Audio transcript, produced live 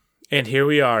And here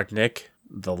we are, Nick,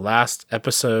 the last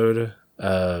episode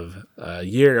of a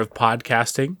year of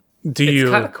podcasting. It's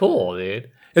kind of cool, dude.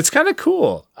 It's kind of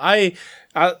cool. I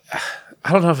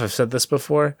don't know if I've said this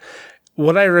before.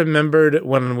 What I remembered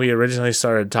when we originally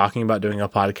started talking about doing a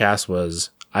podcast was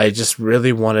I just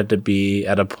really wanted to be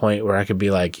at a point where I could be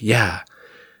like, yeah,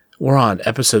 we're on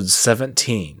episode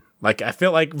 17. Like, I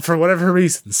feel like for whatever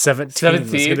reason, 17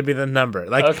 is going to be the number.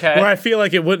 Like, where I feel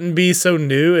like it wouldn't be so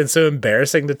new and so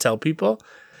embarrassing to tell people.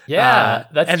 Yeah,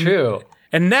 that's true.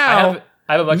 And now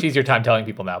I have a much easier time telling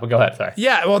people now, but go ahead. Sorry.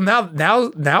 Yeah. Well,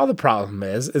 now the problem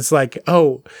is it's like,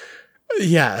 oh,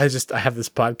 yeah, I have this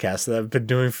podcast that I've been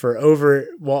doing for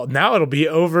now it'll be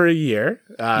over a year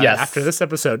after this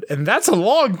episode. And that's a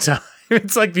long time.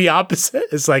 It's like the opposite.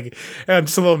 It's like, I'm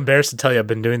just a little embarrassed to tell you I've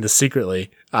been doing this secretly.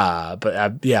 But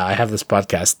I have this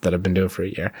podcast that I've been doing for a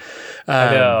year. I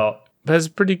know. But it's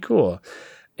pretty cool.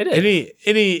 It is.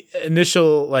 Any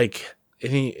initial,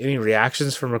 any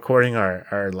reactions from recording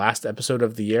our last episode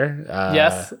of the year?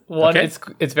 Yes. One, okay.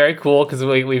 It's very cool because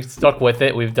we've stuck with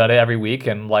it. We've done it every week.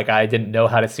 And I didn't know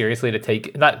how seriously to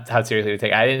take.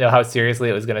 I didn't know how seriously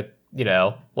it was going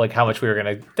to, how much we were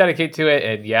going to dedicate to it.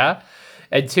 And yeah.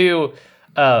 And two,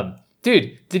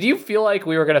 dude, did you feel like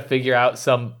we were going to figure out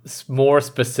some more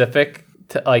specific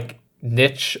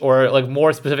niche or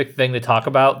more specific thing to talk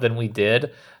about than we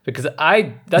did? Because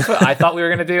that's what I thought we were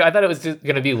going to do. I thought it was just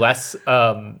going to be less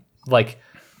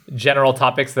general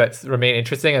topics that remain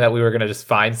interesting and that we were going to just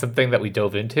find something that we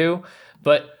dove into.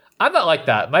 But I'm not like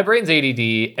that. My brain's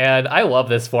ADD and I love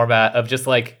this format of just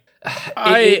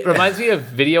it reminds me of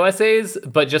video essays,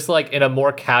 but just in a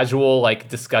more casual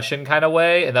discussion kind of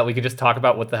way, and that we can just talk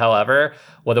about what the hell ever,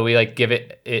 whether we give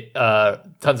it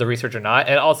tons of research or not.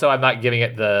 And also, I'm not giving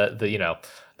it the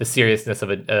seriousness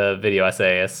of a video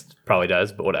essayist probably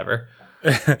does, but whatever.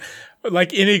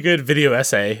 Like any good video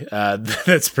essay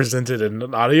that's presented in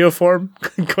an audio form?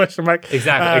 Question mark.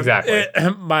 Exactly.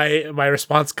 My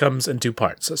response comes in two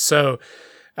parts. So,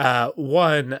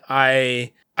 one,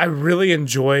 I really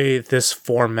enjoy this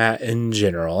format in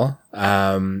general.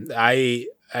 It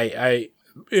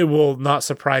will not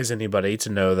surprise anybody to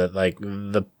know that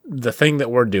the thing that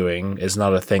we're doing is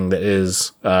not a thing that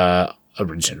is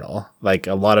original.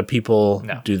 A lot of people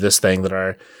do this thing that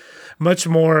are much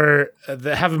more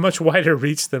that have a much wider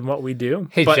reach than what we do.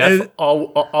 Hey, but Jeff,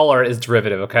 all art is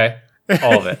derivative, okay?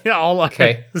 All of it. Yeah, all art.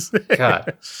 Okay.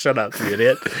 God, shut up, you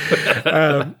idiot.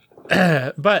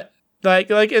 But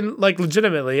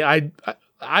legitimately,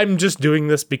 I'm just doing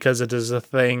this because it is a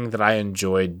thing that I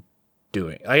enjoy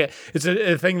doing. It's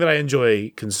a thing that I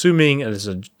enjoy consuming, and it's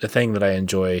a thing that I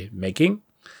enjoy making.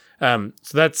 So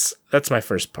that's my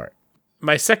first part.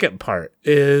 My second part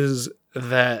is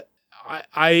that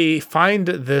I find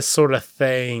this sort of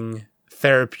thing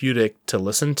therapeutic to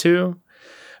listen to,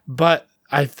 but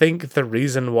I think the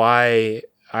reason why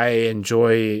I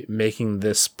enjoy making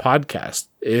this podcast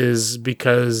is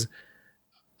because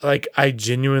I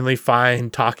genuinely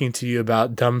find talking to you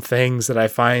about dumb things that I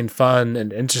find fun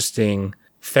and interesting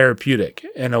therapeutic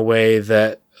in a way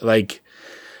that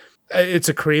it's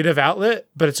a creative outlet,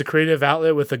 but it's a creative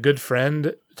outlet with a good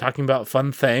friend talking about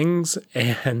fun things.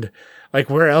 And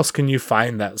where else can you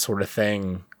find that sort of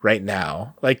thing right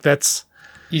now?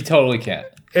 You totally can't.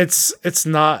 It's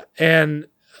not. And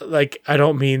I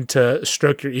don't mean to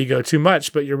stroke your ego too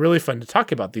much, but you're really fun to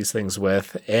talk about these things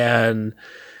with. And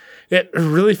it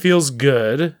really feels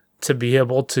good to be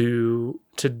able to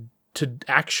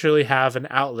actually have an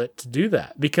outlet to do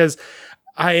that, because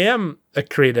I am a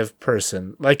creative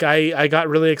person. I got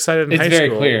really excited in high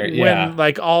school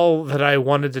when all that I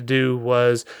wanted to do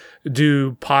was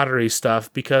do pottery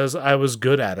stuff because I was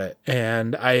good at it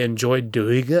and I enjoyed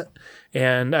doing it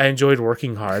and I enjoyed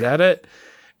working hard at it.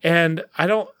 And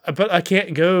I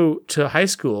can't go to high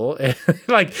school and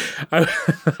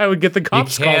I would get the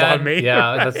cops called on me.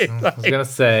 Yeah, right? I was gonna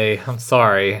say, I'm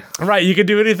sorry. Right, you could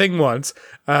do anything once,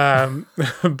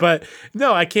 but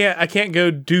no, I can't go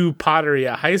do pottery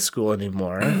at high school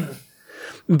anymore.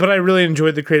 But I really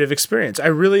enjoyed the creative experience. I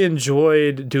really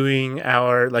enjoyed doing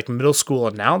our middle school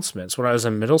announcements when I was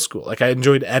in middle school. I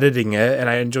enjoyed editing it and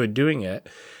I enjoyed doing it.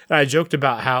 I joked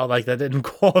about how that didn't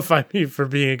qualify me for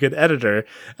being a good editor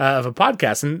of a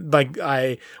podcast, and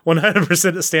I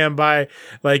 100% stand by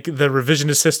the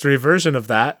revisionist history version of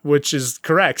that, which is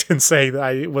correct in saying that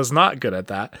I was not good at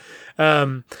that.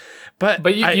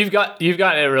 But you've gotten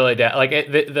it really down.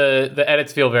 The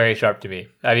edits feel very sharp to me.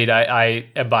 I mean, I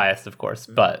am biased, of course,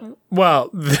 but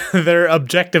they're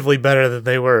objectively better than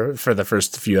they were for the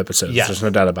first few episodes. Yes. There's no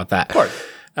doubt about that. Of course.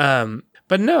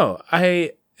 But no,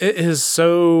 it is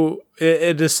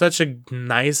such a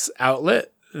nice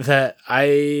outlet that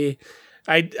I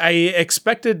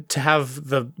expected to have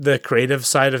the creative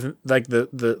side of like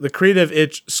the creative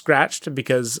itch scratched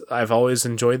because I've always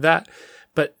enjoyed that,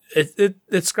 but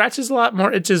it scratches a lot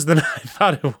more itches than I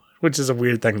thought it would, which is a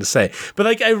weird thing to say. But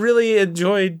like I really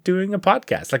enjoy doing a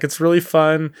podcast. Like it's really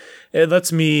fun. It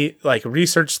lets me like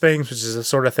research things, which is a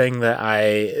sort of thing that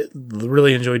I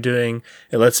really enjoy doing.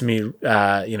 It lets me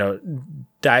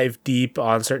dive deep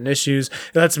on certain issues.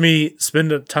 It lets me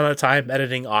spend a ton of time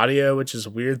editing audio, which is a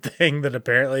weird thing that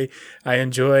apparently I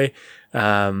enjoy.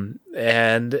 And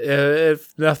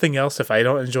if nothing else, if I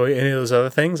don't enjoy any of those other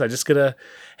things, I just get to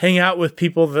hang out with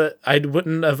people that I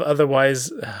wouldn't have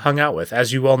otherwise hung out with,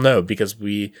 as you all know, because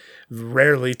we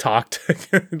rarely talked,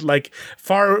 like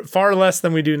far less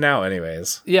than we do now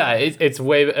anyways. Yeah, it's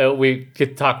way, we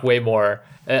could talk way more.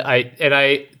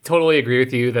 I totally agree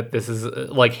with you that this is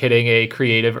like hitting a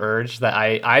creative urge that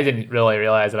I didn't really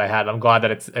realize that I had. I'm glad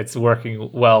that it's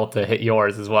working well to hit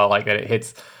yours as well. Like that it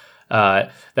hits, that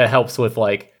helps with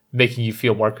like making you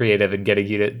feel more creative and getting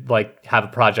you to like have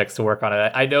projects to work on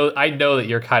it. I know that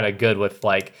you're kind of good with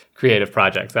like creative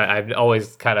projects. I've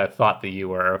always kind of thought that you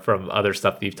were from other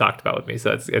stuff that you've talked about with me.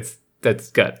 So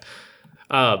that's good.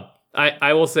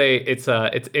 I will say it's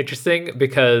interesting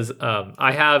because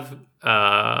I have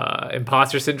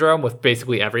imposter syndrome with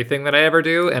basically everything that I ever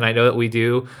do, and I know that we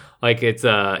do. Like it's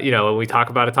when we talk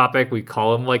about a topic, we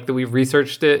call them like that we've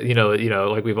researched it.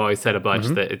 Like we've always said a bunch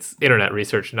that it's internet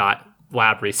research, not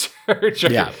lab research.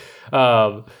 Yeah.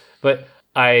 But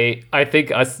I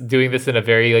think us doing this in a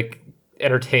very like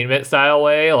entertainment style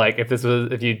way, like if the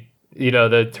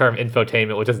term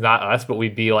infotainment, which is not us, but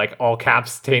we'd be like all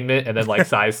caps tainment and then like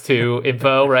size 2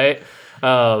 info, right?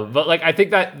 But like I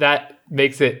think that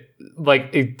makes it like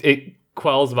it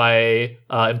quells my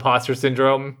imposter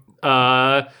syndrome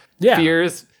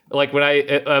fears. Like when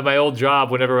at my old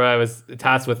job, whenever I was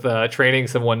tasked with training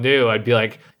someone new, I'd be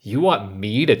like, "You want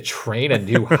me to train a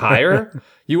new hire?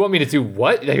 You want me to do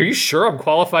what? Are you sure I'm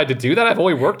qualified to do that? I've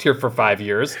only worked here for 5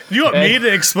 years." You want me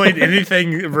to explain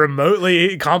anything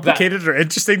remotely complicated or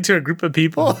interesting to a group of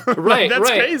people? Right, That's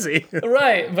right. crazy.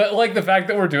 Right, but like the fact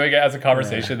that we're doing it as a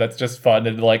conversation that's just fun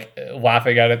and like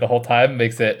laughing at it the whole time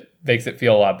makes it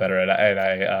feel a lot better.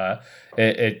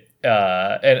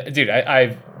 And dude,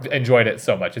 I've enjoyed it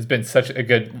so much. It's been such a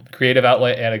good creative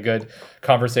outlet and a good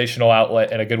conversational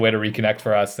outlet and a good way to reconnect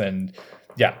for us. And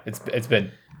yeah, it's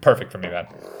been perfect for me, man.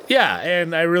 Yeah,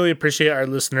 and I really appreciate our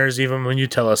listeners, even when you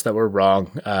tell us that we're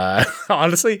wrong.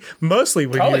 Honestly, mostly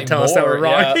when Probably you tell us that we're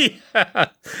wrong. yeah. Yeah.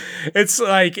 It's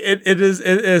like it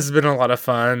has been a lot of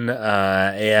fun,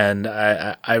 and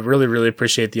I really, really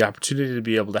appreciate the opportunity to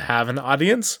be able to have an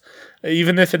audience,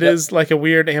 even if it is like a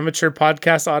weird amateur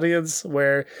podcast audience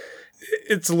where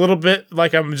it's a little bit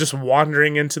like I'm just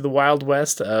wandering into the Wild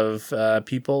West of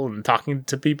people and talking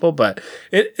to people, but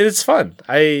it's fun.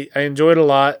 I enjoy it a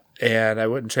lot, and I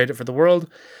wouldn't trade it for the world.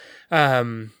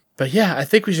 But yeah, I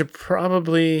think we should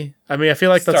probably. I mean, I feel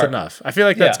like that's enough. I feel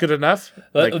like that's good enough.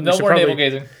 Like, no more navel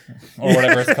gazing or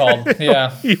whatever it's called.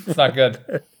 Yeah, it's not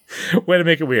good. Way to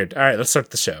make it weird. All right, let's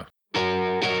start the show.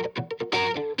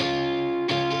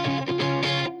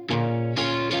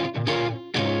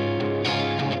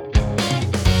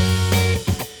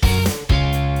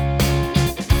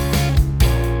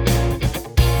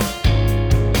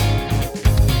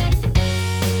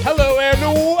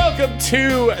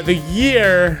 To the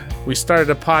year we started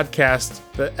a podcast,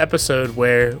 the episode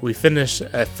where we finish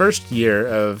a first year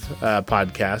of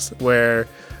podcast, where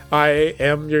I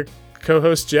am your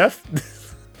co-host Jeff,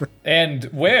 and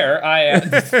where I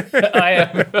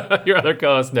am your other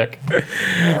co-host Nick.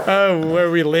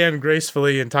 Where we land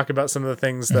gracefully and talk about some of the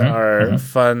things that are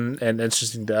fun and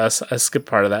interesting to us. I skipped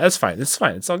part of that. That's fine. It's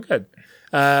fine. It's all good.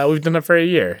 We've done it for a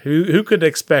year. Who could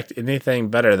expect anything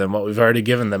better than what we've already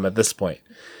given them at this point?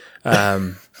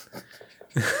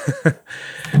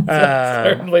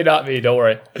 Certainly not me. Don't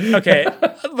worry. Okay,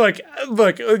 look.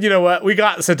 You know what? We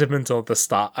got sentimental at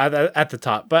the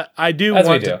top, but I do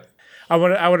want to. I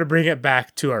want to bring it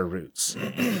back to our roots.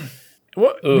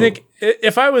 Nick,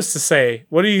 if I was to say,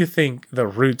 what do you think the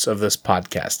roots of this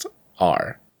podcast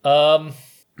are? I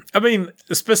mean,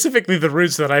 specifically the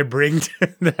roots that I bring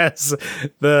as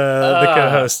the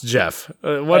co-host Jeff.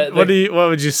 What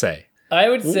would you say? I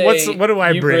would say what do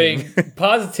I bring?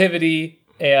 Positivity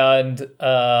and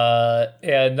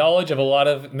knowledge of a lot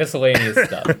of miscellaneous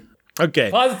stuff. Okay.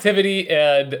 Positivity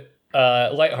and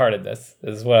Lightheartedness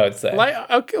is what I would say.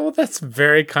 Okay, well, that's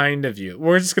very kind of you.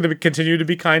 We're just going to continue to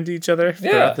be kind to each other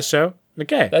throughout the show.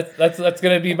 Okay, that's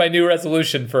going to be my new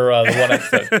resolution for the one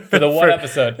episode. For the one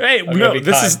episode. Hey, no,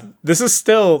 this is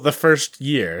still the first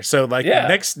year. So like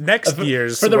next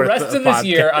year's for the rest of this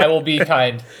year, I will be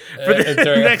kind. For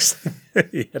the next,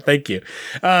 thank you.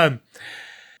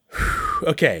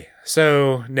 Okay,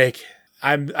 so Nick,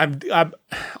 I'm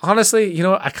honestly, you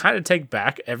know, I kind of take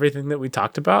back everything that we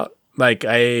talked about. Like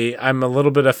I'm a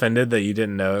little bit offended that you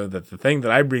didn't know that the thing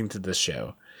that I bring to this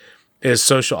show is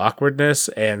social awkwardness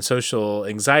and social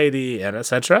anxiety and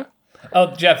etc.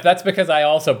 Oh, Jeff, that's because I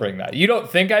also bring that. You don't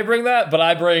think I bring that, but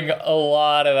I bring a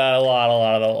lot of that, a lot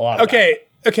of that.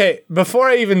 Okay. Before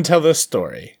I even tell this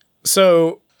story,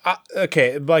 so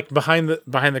like behind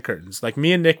the curtains, like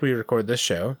me and Nick, we record this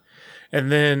show,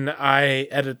 and then I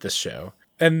edit this show.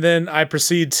 And then I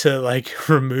proceed to like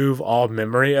remove all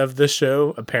memory of the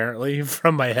show, apparently,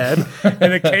 from my head.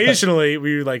 And occasionally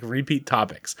we like repeat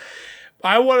topics.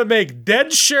 I want to make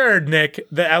dead sure, Nick,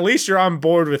 that at least you're on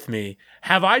board with me.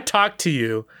 Have I talked to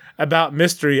you about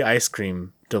mystery ice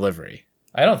cream delivery?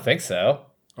 I don't think so.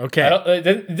 Okay.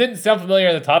 It didn't sound familiar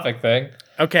in the topic thing.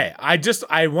 Okay,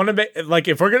 I want to make, like,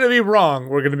 if we're going to be wrong,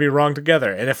 we're going to be wrong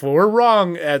together. And if we're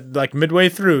wrong at, like, midway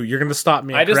through, you're going to stop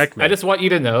me and correct me. I just want you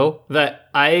to know that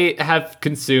I have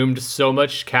consumed so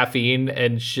much caffeine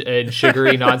and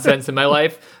sugary nonsense in my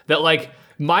life that, like,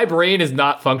 my brain is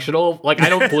not functional. Like, I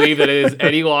don't believe that it is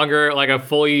any longer, like, a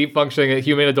fully functioning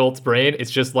human adult's brain.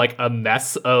 It's just, like, a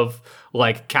mess of,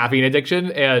 like, caffeine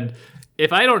addiction. And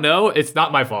if I don't know, it's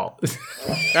not my fault.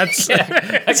 I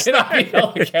cannot be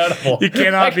held accountable. You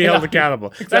cannot be held accountable.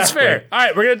 Exactly. That's fair. All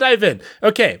right, we're going to dive in.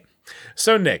 Okay,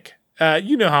 so Nick,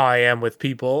 you know how I am with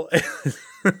people.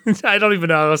 I don't even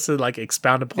know how else to like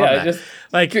expound upon that. Just,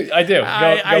 like I do.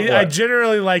 I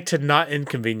generally like to not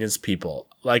inconvenience people.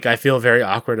 Like I feel very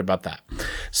awkward about that.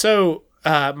 So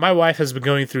my wife has been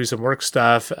going through some work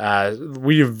stuff.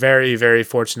 We are very, very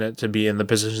fortunate to be in the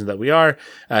position that we are.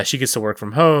 She gets to work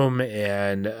from home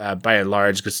and by and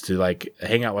large gets to like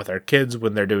hang out with our kids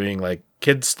when they're doing like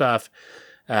kids stuff.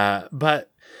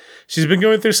 But she's been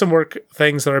going through some work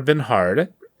things that have been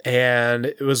hard. And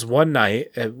it was one night,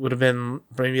 it would have been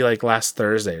maybe like last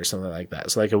Thursday or something like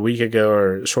that. So like a week ago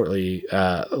or shortly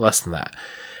less than that.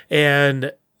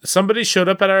 And somebody showed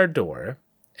up at our door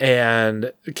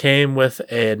and came with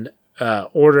an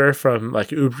order from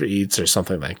like Uber Eats or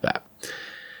something like that.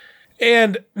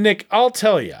 And Nick, I'll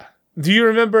tell you, do you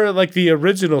remember like the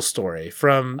original story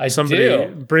from somebody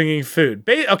bringing food?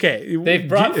 Okay, they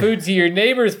brought food to your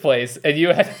neighbor's place, and you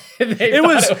had. It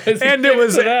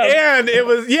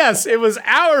was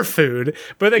our food,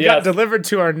 but it got delivered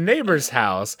to our neighbor's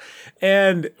house,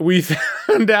 and we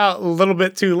found out a little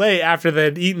bit too late after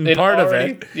they'd eaten part of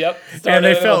it. Yep, and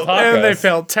they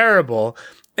felt terrible.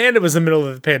 And it was the middle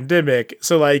of the pandemic.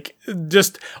 So, like,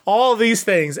 just all these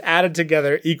things added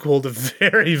together equaled a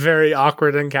very, very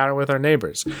awkward encounter with our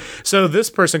neighbors. So this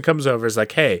person comes over, is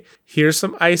like, hey, here's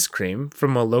some ice cream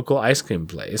from a local ice cream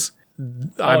place.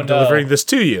 I'm delivering this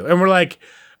to you. And we're like,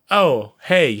 oh,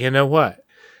 hey, you know what?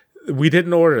 We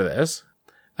didn't order this.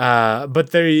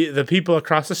 But the people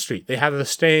across the street, they have the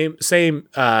same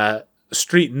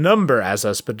street number as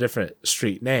us, but different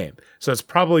street name. So it's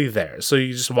probably theirs. So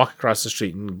you just walk across the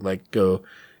street and like go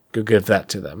give that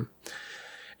to them.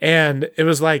 And it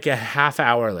was like a half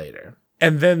hour later.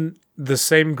 And then the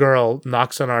same girl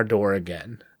knocks on our door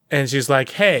again. And she's like,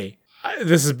 hey,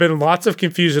 this has been lots of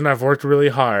confusion. I've worked really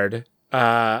hard.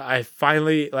 I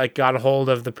finally like got a hold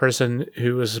of the person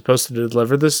who was supposed to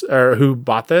deliver this or who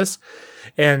bought this.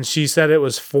 And she said it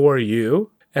was for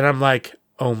you. And I'm like,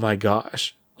 oh my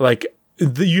gosh. Like,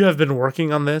 you have been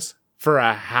working on this for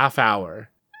a half hour.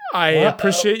 I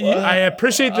appreciate you. I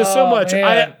appreciate this so much.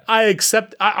 Man. I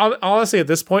accept. Honestly, at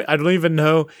this point, I don't even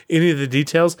know any of the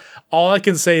details. All I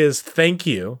can say is thank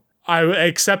you. I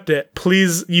accept it.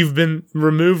 Please, you've been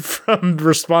removed from the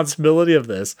responsibility of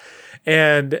this.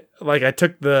 And like, I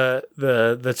took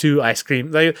the two ice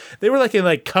cream. They were like in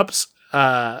like cups.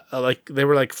 Like they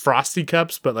were like frosty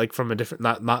cups, but like from a different,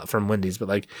 not from Wendy's, but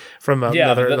like from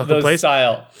another local place.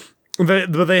 Style.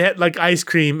 But they had like ice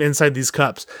cream inside these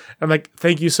cups. I'm like,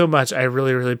 thank you so much. I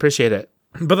really, really appreciate it.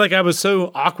 But like, I was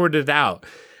so awkwarded out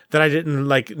that I didn't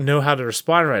like know how to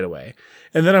respond right away.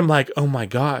 And then I'm like, oh my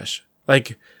gosh,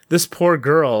 like this poor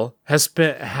girl has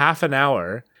spent half an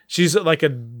hour. She's like a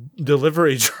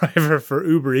delivery driver for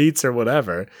Uber Eats or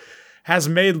whatever, has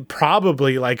made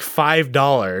probably like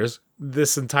 $5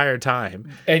 this entire time,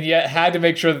 and yet had to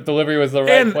make sure that delivery was the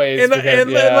right place.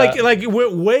 And like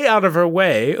went way out of her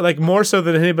way, like more so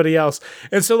than anybody else.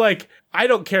 And so like I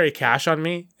don't carry cash on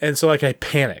me, and so like I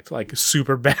panicked like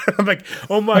super bad. I'm like,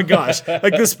 oh my gosh,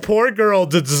 like this poor girl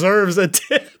deserves a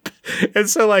tip. And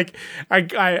so like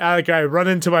I run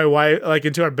into my wife, like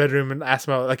into our bedroom, and ask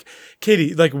my like,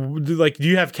 Katie, like do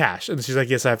you have cash? And she's like,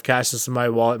 yes, I have cash. This is my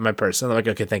wallet, and my purse. And I'm like,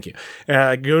 okay, thank you. And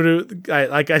I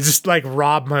I just like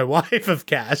rob my wife of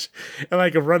cash, and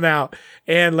like run out,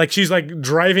 and like she's like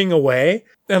driving away,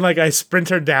 and like I sprint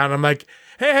her down. I'm like,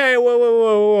 hey,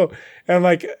 whoa. And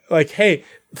like, hey,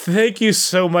 thank you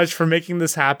so much for making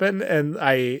this happen. And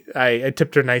I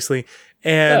tipped her nicely.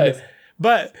 And, nice.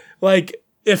 But like,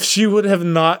 if she would have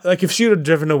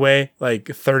driven away like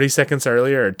 30 seconds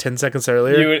earlier or 10 seconds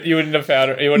earlier, you wouldn't have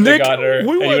found her. You wouldn't have gotten her.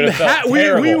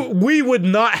 We would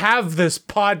not have this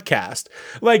podcast.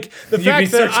 Like the You'd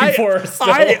fact that I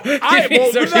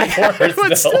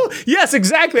would still, yes,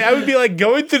 exactly. I would be like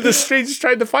going through the streets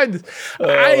trying to find this. Oh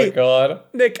my God,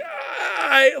 Nick,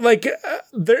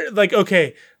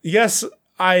 okay, yes,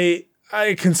 I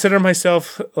consider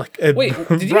myself like a wait.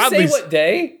 Did you say what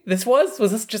day this was?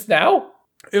 Was this just now?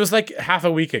 It was like half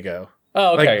a week ago.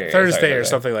 Oh, okay. Like Thursday or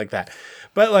something like that.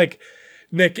 But like,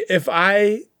 Nick, if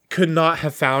I could not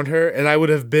have found her and I would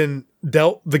have been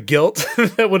dealt the guilt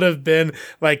that would have been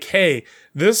like, hey,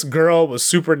 this girl was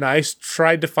super nice,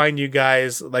 tried to find you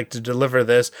guys like to deliver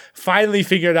this, finally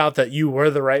figured out that you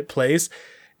were the right place,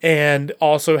 and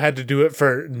also had to do it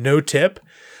for no tip,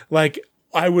 like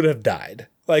I would have died.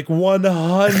 Like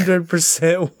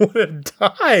 100% would have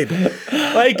died.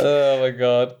 Like, oh my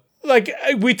God. Like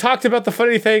we talked about the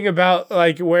funny thing about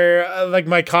like where like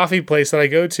my coffee place that I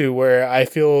go to where I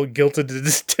feel guilted to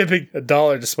just tipping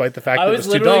 $1 despite the fact that it's $2.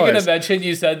 I was literally going to mention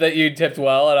you said that you tipped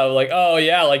well, and I was like, oh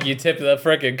yeah, like you tipped the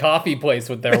freaking coffee place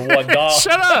with their $1.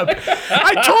 Shut up!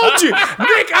 I told you,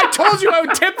 Nick. I told you I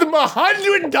would tip them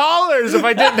 $100 if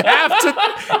I didn't have to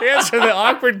answer the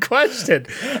awkward question.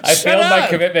 I failed my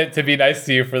commitment to be nice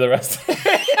to you for the rest of it.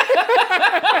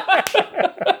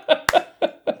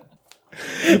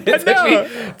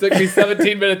 It took me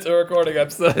 17 minutes of recording.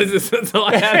 That's all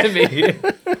I had to be.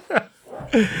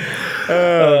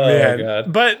 Oh man.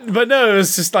 God. But no, it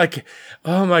was just like,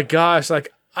 oh my gosh,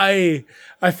 like I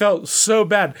felt so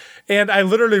bad. And I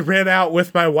literally ran out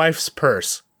with my wife's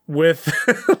purse with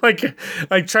like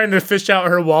trying to fish out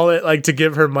her wallet like to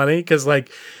give her money, because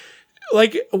like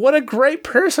what a great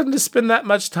person to spend that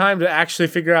much time to actually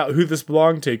figure out who this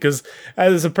belonged to, because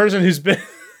as a person who's been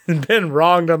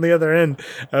wronged on the other end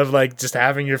of like just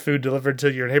having your food delivered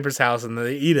to your neighbor's house and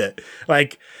they eat it,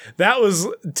 like that was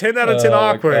 10 out of 10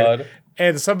 awkward.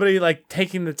 And somebody like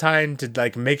taking the time to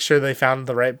like make sure they found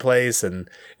the right place, and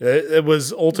it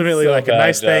was ultimately so like a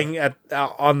nice thing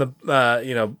on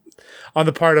the on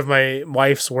the part of my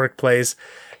wife's workplace.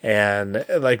 And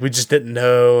like we just didn't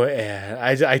know,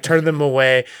 and I turned them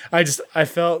away. I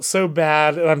felt so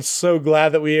bad, and I'm so glad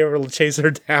that we were able to chase her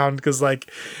down, because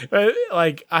like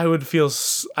I would feel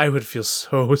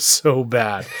so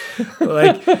bad.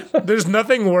 Like there's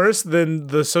nothing worse than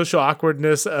the social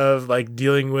awkwardness of like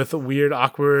dealing with weird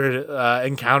awkward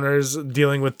encounters,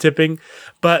 dealing with tipping,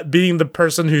 but being the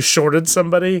person who shorted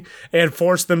somebody and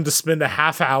forced them to spend a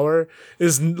half hour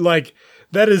is like.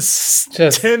 That is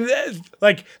just 10.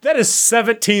 Like that is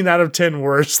 17 out of 10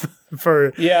 worse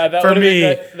for that me.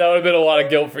 That would have been a lot of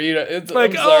guilt for you.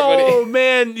 Like, oh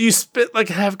man, you spent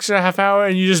like extra half hour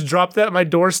and you just dropped that at my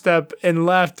doorstep and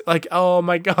left. Like, oh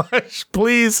my gosh,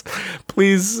 please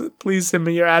send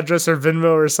me your address or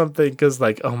Venmo or something, because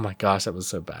like, oh my gosh, that was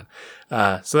so bad.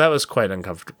 So that was quite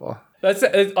uncomfortable.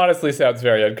 It honestly sounds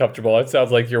very uncomfortable. It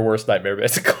sounds like your worst nightmare,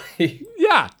 basically.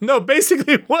 Yeah, no,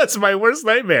 basically it was my worst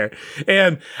nightmare.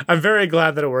 And I'm very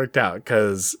glad that it worked out,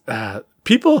 because those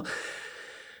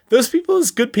people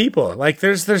is good people. Like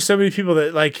there's so many people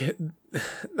that like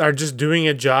are just doing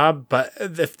a job, but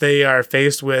if they are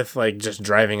faced with like just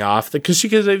driving off, because she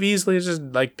could have easily just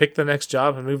like picked the next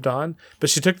job and moved on, but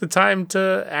she took the time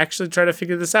to actually try to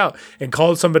figure this out and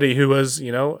called somebody who was,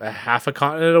 a half a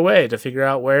continent away to figure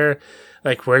out where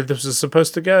this was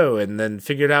supposed to go, and then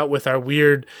figured out with our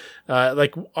weird,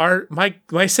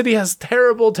 my city has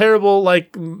terrible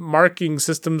like marking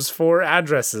systems for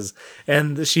addresses,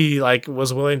 and she like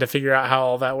was willing to figure out how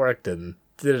all that worked and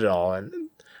did it all. And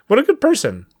what a good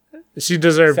person. She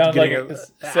deserved sounds like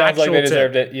they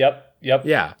deserved it. Yep.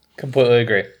 Yeah. Completely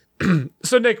agree.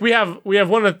 So Nick, we have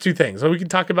one of two things. So we can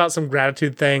talk about some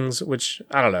gratitude things, which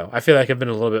I don't know, I feel like have been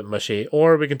a little bit mushy,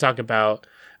 or we can talk about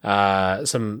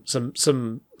some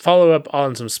follow up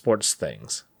on some sports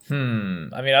things. I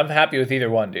mean, I'm happy with either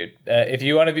one, dude. If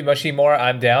you want to be mushy more,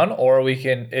 I'm down. Or we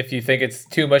can, if you think it's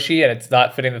too mushy and it's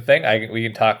not fitting the thing, we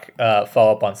can talk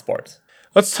follow up on sports.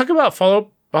 Let's talk about follow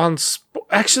up on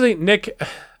Actually, Nick,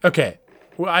 okay.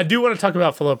 Well, I do want to talk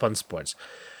about follow up on sports.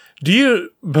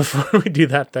 Before we do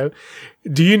that though,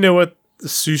 do you know what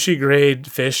sushi grade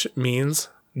fish means?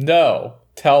 No.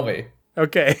 Tell me.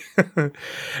 Okay. What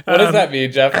does that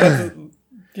mean, Jeff?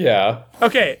 Yeah.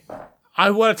 Okay. I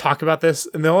want to talk about this,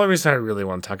 and the only reason I really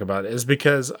want to talk about it is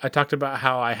because I talked about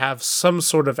how I have some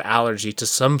sort of allergy to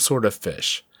some sort of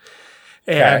fish.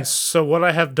 And so what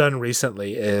I have done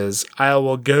recently is I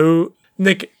will go...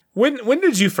 Nick, when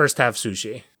did you first have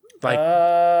sushi?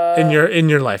 Like, in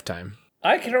your lifetime?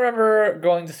 I can remember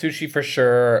going to sushi for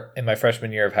sure in my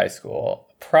freshman year of high school.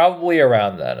 Probably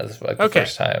around then is like the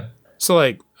first time. So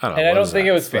like, I don't know. And I don't think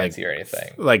it was fancy or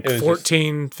anything. Like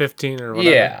 14, 15 or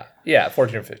whatever? Yeah,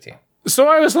 14 or 15. So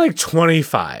I was like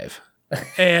 25,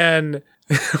 and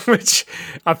which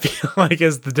I feel like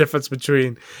is the difference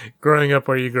between growing up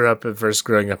where you grew up versus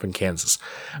growing up in Kansas.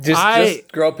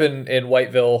 Just grew up in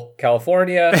Whiteville,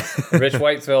 California, rich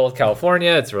Whiteville,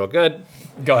 California. It's real good.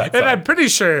 Go ahead. And I'm pretty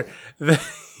sure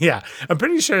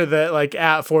that like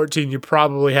at 14, you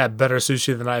probably had better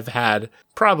sushi than I've had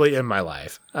probably in my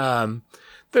life. I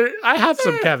have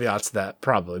some caveats to that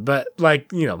probably, but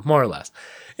like, more or less.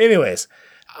 Anyways,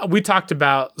 we talked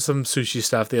about some sushi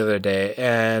stuff the other day,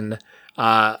 and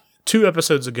 2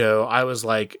 episodes ago, I was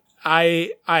like,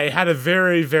 I had a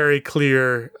very, very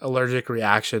clear allergic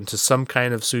reaction to some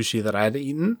kind of sushi that I had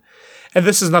eaten. And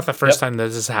this is not the first time that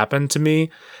this has happened to me.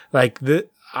 Like,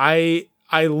 I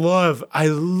love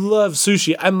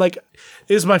sushi. I'm like,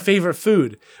 it is my favorite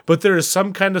food. But there is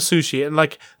some kind of sushi. And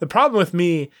like, the problem with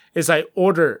me is I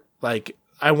order, like,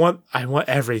 I want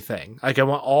everything. Like, I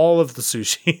want all of the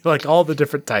sushi, like all the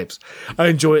different types. I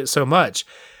enjoy it so much.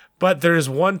 But there's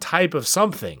one type of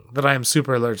something that I am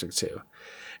super allergic to.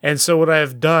 And so what I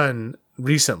have done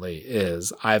recently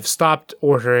is I've stopped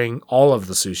ordering all of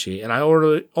the sushi, and I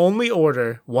only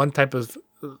order one type of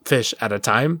fish at a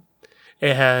time.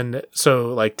 And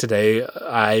so like today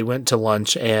I went to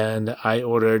lunch and I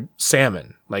ordered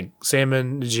salmon, like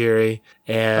salmon nigiri.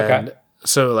 And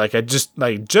so like I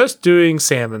just doing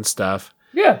salmon stuff.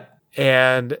 Yeah.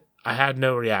 And I had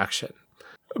no reaction.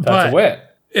 That's a win.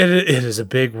 It is a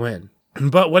big win.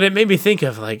 But what it made me think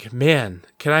of, like, man,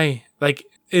 can I, like,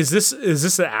 is this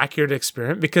an accurate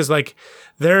experiment? Because like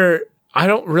I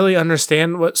don't really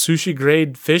understand what sushi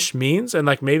grade fish means, and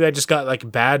like maybe I just got like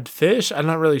bad fish. I'm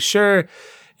not really sure.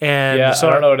 And so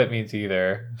I don't know what it means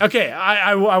either. Okay,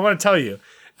 I want to tell you,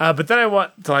 but then I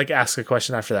want to like ask a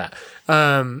question after that.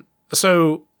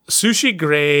 So sushi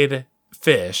grade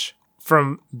fish,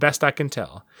 from best I can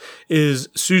tell, is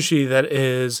sushi that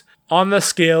is on the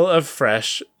scale of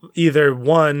fresh. Either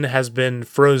one has been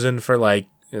frozen for like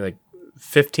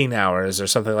 15 hours or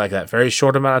something like that, very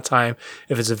short amount of time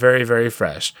if it's a very, very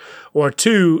fresh, or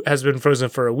 2 has been frozen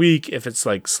for a week if it's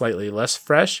like slightly less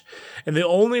fresh. And the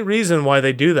only reason why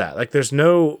they do that, like there's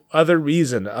no other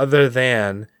reason other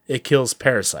than it kills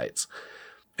parasites.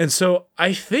 And so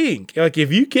I think like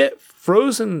if you get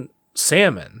frozen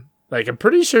salmon, like I'm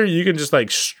pretty sure you can just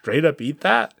like straight up eat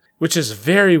that, which is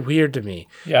very weird to me.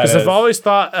 Yeah, because I've always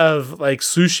thought of like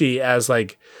sushi as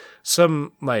like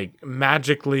some like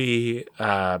magically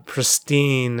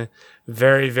pristine,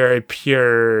 very, very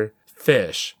pure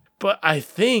fish. But I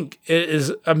think it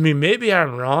is, I mean, maybe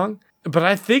I'm wrong, but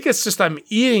I think it's just I'm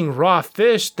eating raw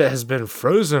fish that has been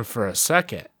frozen for a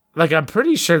second. Like, I'm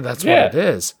pretty sure that's what it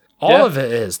is. All of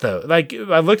it is, though. Like,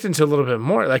 I looked into a little bit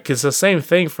more. Like, it's the same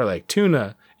thing for like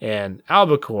tuna and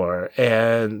albacore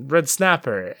and red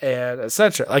snapper and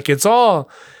etc. Like, it's all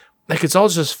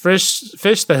just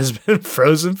fish that has been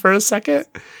frozen for a second.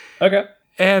 Okay.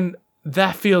 And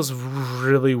that feels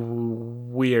really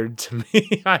weird to me.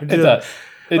 It does.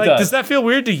 It does. Does that feel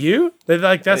weird to you?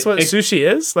 Like that's what sushi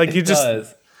is? Like you just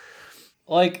does.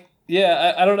 Like,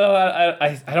 yeah, I don't know.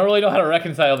 I don't really know how to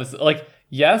reconcile this. Like,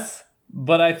 yes,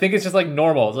 but I think it's just like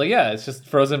normal. It's like, yeah, it's just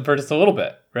frozen for just a little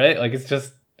bit, right? Like it's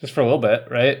just for a little bit,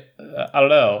 right? I don't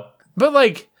know. But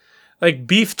like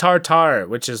beef tartare,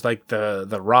 which is like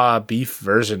the raw beef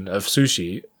version of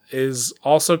sushi, is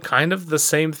also kind of the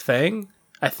same thing,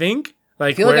 I think.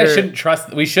 Like, I feel like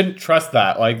we shouldn't trust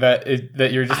that. Like that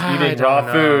you're just eating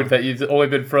raw food that you've only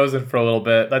been frozen for a little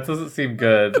bit. That doesn't seem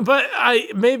good. But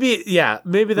maybe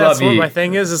that's what my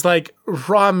thing is like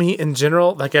raw meat in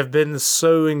general. Like I've been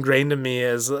so ingrained in me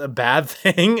as a bad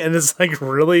thing, and it's like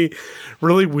really,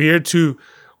 really weird to,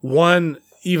 1,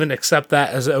 even accept that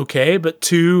as okay, but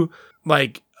 2,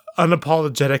 like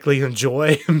unapologetically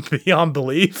enjoy beyond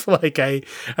belief. Like I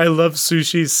love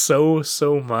sushi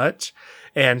so much,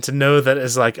 and to know that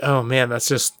is like, oh man, that's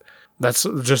just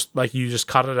like you just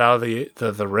caught it out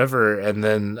of the river, and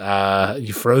then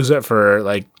you froze it for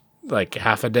like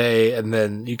half a day, and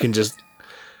then you're just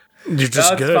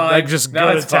good. Fine. Like just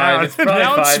go to town.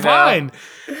 Now it's fine.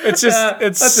 It's just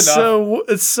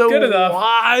it's so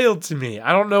wild to me.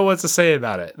 I don't know what to say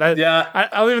about it. I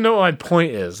don't even know what my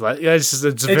point is. Like it's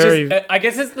very. I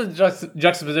guess it's the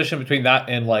juxtaposition between that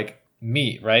and like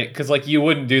meat, right? Because like you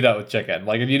wouldn't do that with chicken.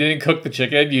 Like if you didn't cook the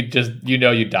chicken, you'd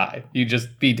die. You'd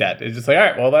just be dead. It's just like, all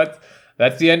right, well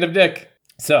that's the end of Nick.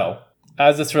 So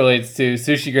as this relates to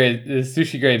sushi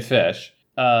grade fish,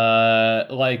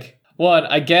 like. One,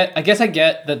 I get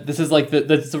that this is like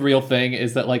that's the real thing,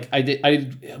 is that like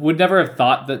I would never have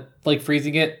thought that like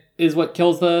freezing it is what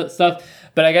kills the stuff,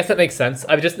 but I guess that makes sense.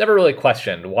 I've just never really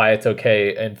questioned why it's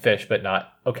okay in fish but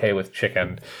not okay with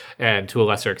chicken, and to a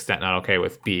lesser extent not okay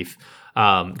with beef.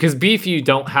 Because beef you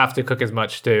don't have to cook as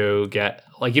much to get,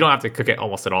 like you don't have to cook it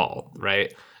almost at all,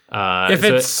 right?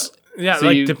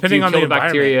 Depending on the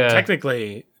bacteria.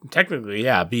 Technically,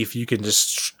 yeah, beef you can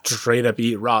just straight up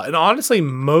eat raw. And honestly,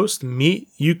 most meat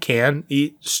you can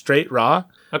eat straight raw.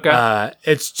 Okay.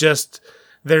 It's just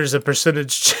there's a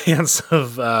percentage chance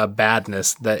of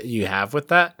badness that you have with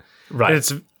that. Right.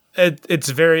 It's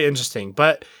very interesting.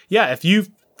 But yeah, if you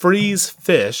freeze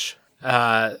fish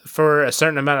for a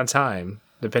certain amount of time,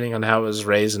 depending on how it was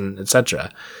raised and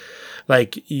etc.,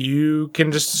 like you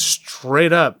can just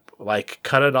straight up like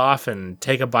cut it off and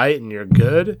take a bite and you're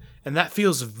good. And that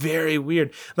feels very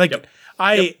weird. Like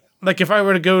like if I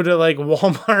were to go to like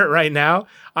Walmart right now,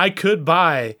 I could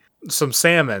buy some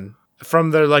salmon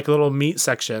from their like little meat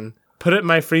section, put it in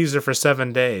my freezer for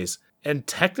 7 days. And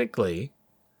technically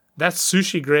that's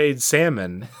sushi grade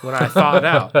salmon when I thaw it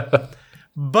out.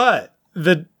 But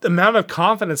the amount of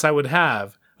confidence I would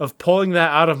have of pulling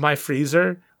that out of my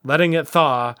freezer, letting it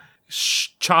thaw,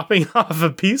 chopping off a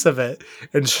piece of it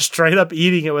and straight up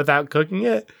eating it without cooking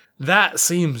it, that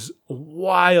seems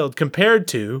wild compared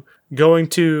to going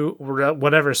to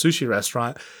whatever sushi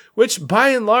restaurant, which by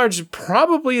and large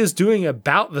probably is doing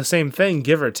about the same thing,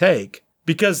 give or take,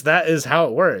 because that is how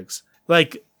it works.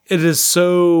 Like it is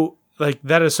so like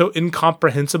that is so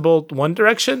incomprehensible one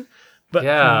direction, but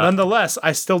nonetheless,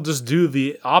 I still just do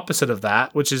the opposite of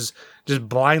that, which is just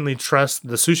blindly trust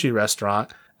the sushi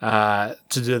restaurant to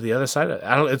do the other side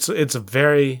of it. It's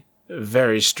very,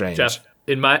 very strange. Jeff,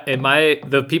 in my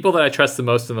the people that I trust the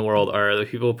most in the world are the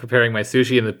people preparing my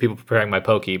sushi and the people preparing my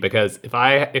poke, because if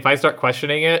I start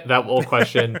questioning it, that will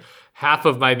question half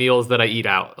of my meals that I eat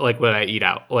out. Like when I eat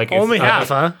out, like only half,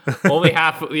 huh? Only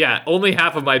half. Yeah, only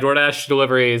half of my DoorDash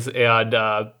deliveries and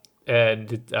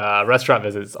restaurant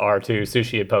visits are to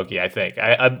sushi and poke. I think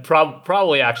I'm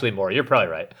probably actually more. You're probably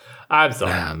right. I'm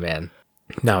sorry. Ah, man.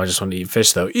 No, I just want to eat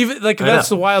fish though. Even like that's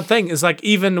the wild thing is like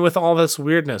even with all this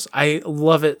weirdness, I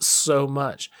love it so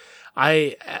much.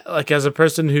 I like as a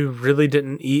person who really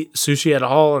didn't eat sushi at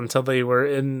all until they were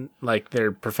in like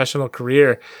their professional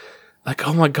career. Like,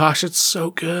 oh my gosh, it's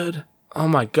so good. Oh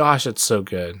my gosh, it's so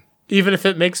good. Even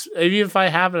if I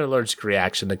have an allergic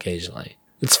reaction occasionally,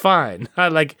 it's fine.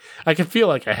 I can feel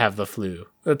like I have the flu.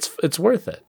 It's worth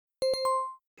it.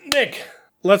 Nick,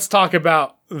 let's talk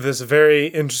about this very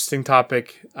interesting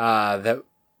topic that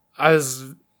I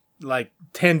was like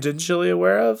tangentially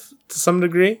aware of to some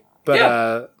degree,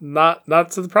 but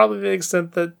not to probably the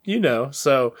extent that you know.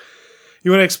 So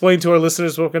you want to explain to our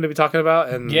listeners what we're going to be talking about,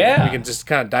 and we can just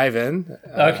kind of dive in.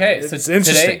 Okay, so it's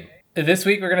interesting. This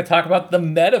week we're going to talk about the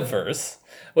metaverse,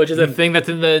 which is a thing that's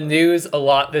in the news a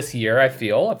lot this year. I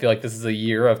feel like this is a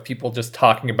year of people just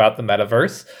talking about the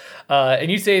metaverse.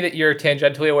 And you say that you're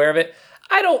tangentially aware of it.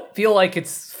 I don't feel like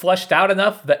it's fleshed out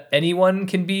enough that anyone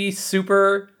can be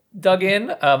super dug in.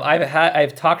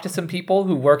 I've talked to some people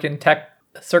who work in tech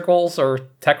circles or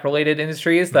tech related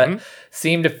industries that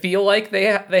seem to feel like they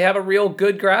have a real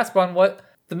good grasp on what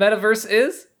the metaverse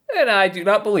is, and I do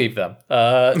not believe them.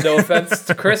 No offense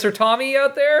to Chris or Tommy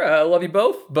out there, I love you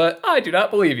both, but I do not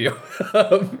believe you.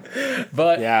 So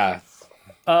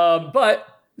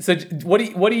what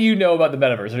do you know about the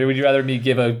metaverse? Or would you rather me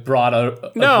give a broad?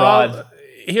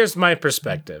 Here's my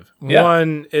perspective. Yeah.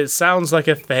 One, it sounds like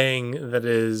a thing that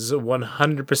is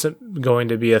 100% going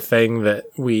to be a thing that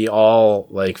we all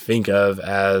like think of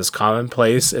as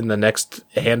commonplace in the next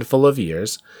handful of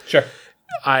years. Sure.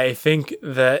 I think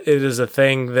that it is a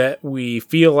thing that we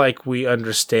feel like we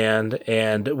understand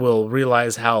and will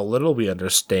realize how little we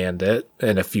understand it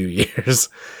in a few years.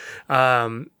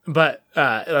 But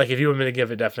like, if you want me to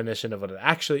give a definition of what it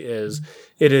actually is,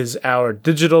 it is our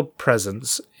digital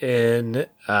presence in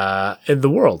the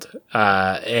world,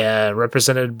 and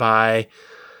represented by,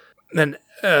 and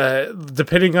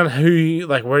depending on who you,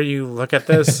 like, where you look at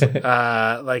this,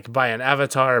 like by an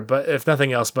avatar, but if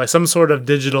nothing else, by some sort of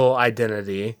digital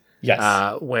identity.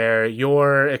 Yes. Where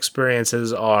your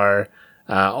experiences are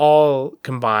all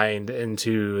combined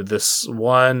into this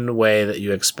one way that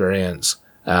you experience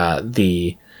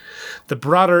the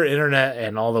broader internet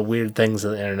and all the weird things that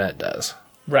the internet does.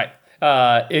 Right.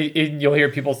 You'll hear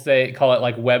people call it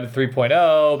like Web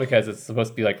 3.0 because it's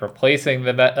supposed to be like replacing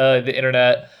the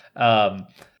internet.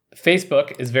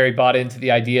 Facebook is very bought into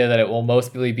the idea that it will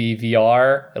mostly be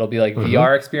VR. It'll be like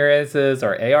VR experiences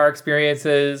or AR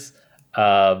experiences.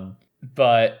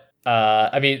 But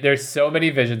I mean, there's so many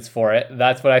visions for it.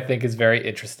 That's what I think is very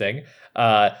interesting.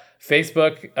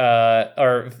 Facebook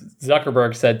or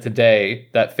Zuckerberg said today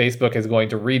that Facebook is going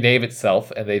to rename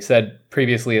itself, and they've said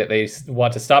previously that they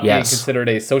want to stop being considered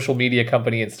a social media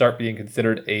company and start being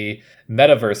considered a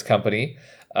metaverse company.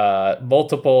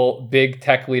 Multiple big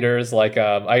tech leaders, like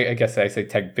I guess I say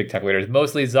big tech leaders,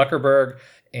 mostly Zuckerberg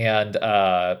and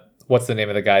what's the name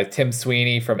of the guy? Tim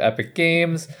Sweeney from Epic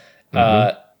Games,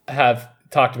 have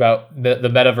talked about the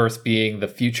metaverse being the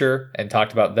future and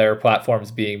talked about their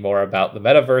platforms being more about the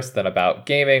metaverse than about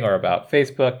gaming or about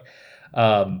Facebook,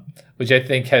 which I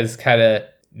think has kind of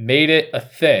made it a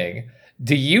thing.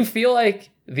 Do you feel like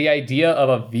the idea of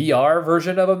a VR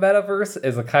version of a metaverse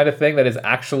is the kind of thing that is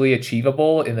actually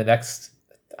achievable in the next,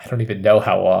 I don't even know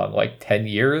how long, like 10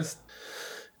 years?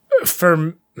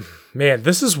 Man,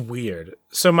 this is weird.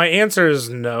 So my answer is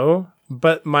no.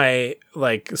 But my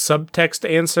like subtext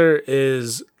answer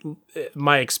is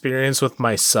my experience with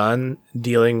my son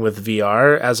dealing with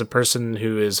VR as a person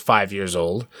who is 5 years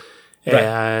old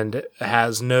and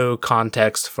has no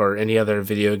context for any other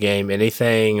video game,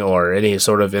 anything, or any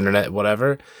sort of internet,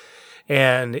 whatever.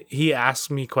 And he asked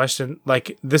me question,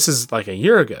 like, this is like a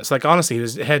year ago. It's like, honestly,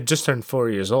 he had just turned 4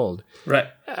 years old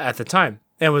at the time.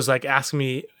 And was like asking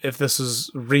me if this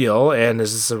is real and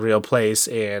is this a real place,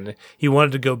 and he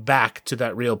wanted to go back to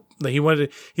that he wanted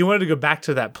to go back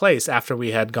to that place after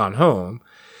we had gone home.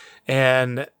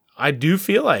 And I do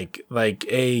feel like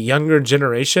a younger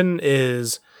generation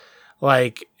is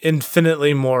like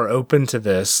infinitely more open to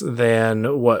this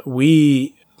than what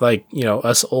we, like, you know,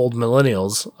 us old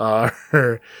millennials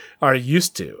are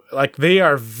used to. Like, they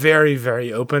are very,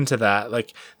 very open to that.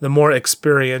 Like, the more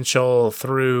experiential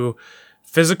through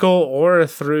physical or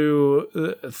through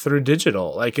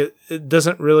digital. Like, it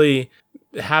doesn't really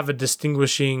have a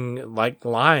distinguishing like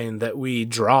line that we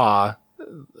draw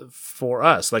for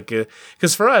us. Like,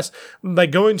 because for us,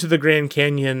 like, going to the Grand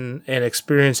Canyon and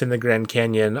experiencing the Grand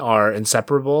Canyon are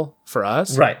inseparable for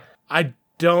us. Right. I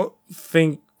don't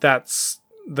think that's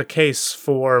the case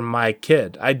for my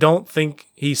kid. I don't think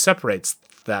he separates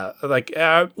that. Like,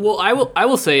 well, I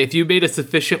will say, if you made a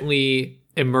sufficiently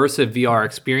immersive VR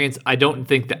experience, I don't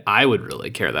think that I would really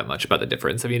care that much about the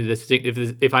difference. I mean,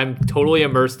 if I'm totally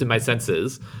immersed in my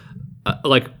senses,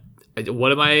 like,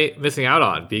 what am I missing out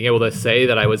on? Being able to say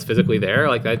that I was physically there?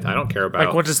 Like, I don't care about.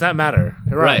 Like, what does that matter?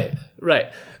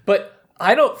 Right. But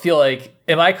I don't feel like,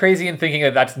 am I crazy in thinking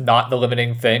that that's not the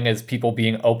limiting thing, is people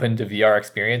being open to VR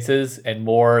experiences and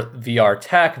more VR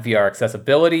tech, VR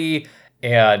accessibility,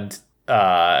 and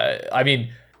I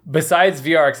mean, besides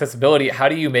VR accessibility, how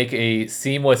do you make a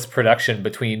seamless production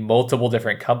between multiple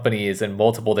different companies and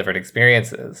multiple different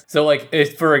experiences? So, like,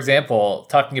 if, for example,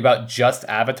 talking about just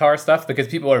avatar stuff, because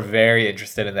people are very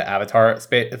interested in the avatar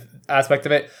aspect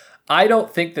of it, I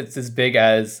don't think that's as big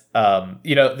as,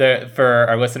 for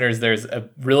our listeners, there's a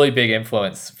really big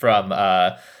influence from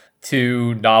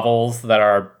two novels that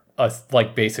are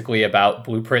like basically about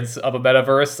blueprints of a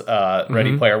metaverse,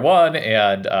 Ready Player One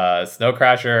and Snow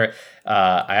Crasher.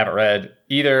 I haven't read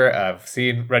either. I've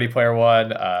seen Ready Player One,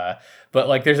 but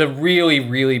like, there's a really,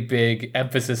 really big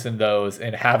emphasis in those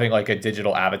and having like a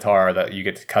digital avatar that you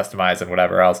get to customize and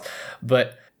whatever else.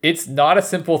 But it's not a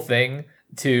simple thing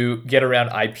to get around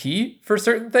IP for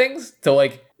certain things. To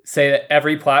like say that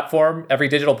every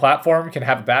digital platform can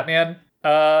have a Batman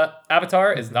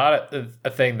avatar is not a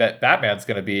thing that Batman's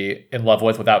going to be in love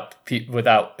with without,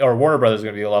 or Warner Brothers is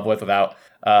going to be in love with without,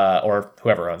 or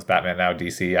whoever owns Batman now,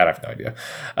 DC, I have no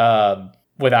idea,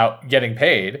 without getting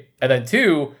paid. And then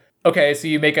two, okay, so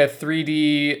you make a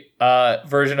 3D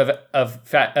version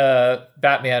of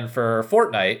Batman for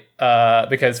Fortnite,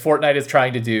 because Fortnite is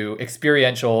trying to do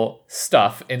experiential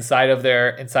stuff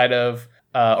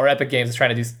or Epic Games is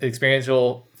trying to do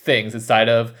experiential things inside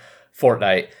of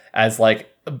Fortnite as like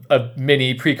a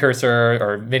mini precursor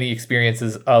or mini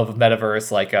experiences of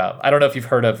metaverse. Like I don't know if you've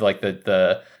heard of like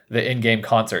the in-game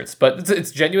concerts, but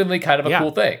it's genuinely kind of a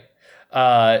cool thing.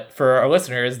 For our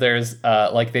listeners, there's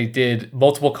like they did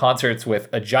multiple concerts with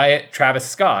a giant Travis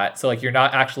Scott. So like you're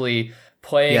not actually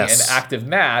playing an active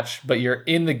match, but you're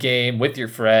in the game with your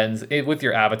friends, with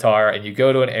your avatar, and you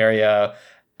go to an area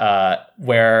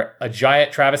where a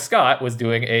giant Travis Scott was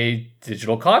doing a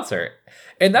digital concert.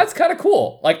 And that's kind of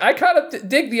cool. Like, I kind of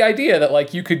dig the idea that,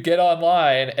 like, you could get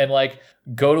online and, like,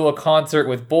 go to a concert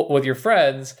with your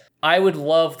friends. I would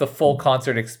love the full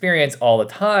concert experience all the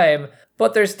time,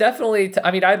 but there's definitely...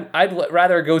 I'd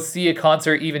rather go see a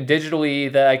concert even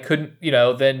digitally that I couldn't,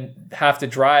 than have to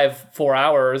drive 4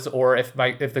 hours, or if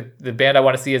the band I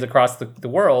want to see is across the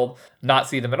world, not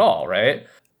see them at all, right?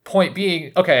 Point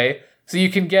being, okay, so you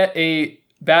can get a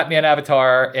Batman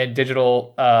avatar in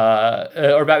digital,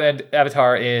 or Batman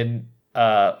avatar in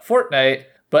Fortnite,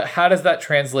 but how does that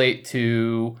translate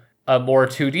to a more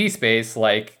 2D space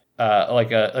like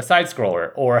a side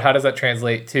scroller, or how does that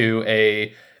translate to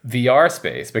a VR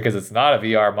space? Because it's not a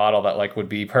VR model that like would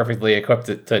be perfectly equipped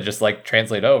to just like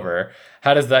translate over.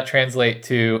 How does that translate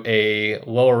to a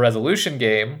lower resolution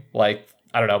game like,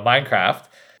 I don't know, Minecraft?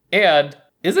 And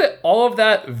is it all of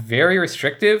that very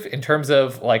restrictive in terms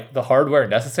of like the hardware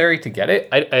necessary to get it?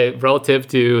 I relative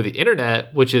to the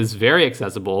internet, which is very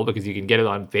accessible because you can get it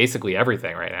on basically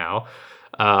everything right now.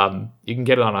 You can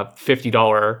get it on a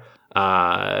 $50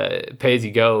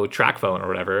 pay-as-you-go track phone or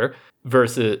whatever.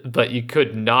 But you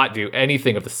could not do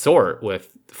anything of the sort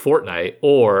with Fortnite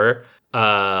or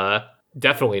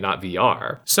definitely not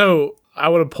VR. So I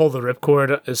want to pull the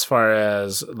ripcord as far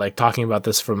as like talking about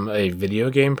this from a video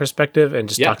game perspective and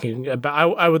just talking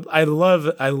about. I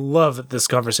love this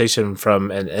conversation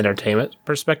from an entertainment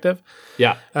perspective.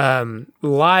 Yeah.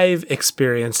 Live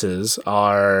experiences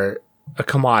are a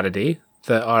commodity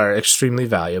that are extremely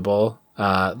valuable.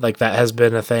 Like that has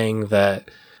been a thing that,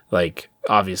 like,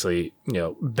 obviously,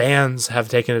 bands have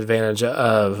taken advantage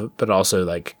of, but also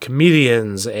like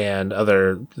comedians and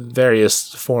other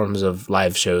various forms of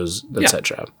live shows,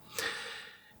 etc.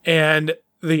 And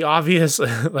the obvious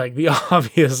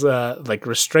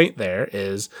restraint there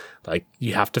is like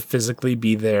you have to physically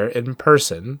be there in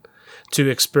person to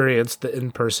experience the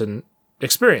in-person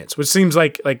experience, which seems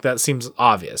like that seems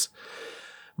obvious.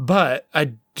 But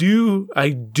I do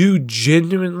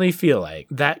genuinely feel like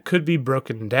that could be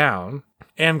broken down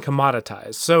and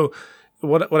commoditized. So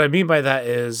what I mean by that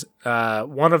is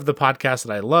one of the podcasts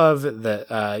that I love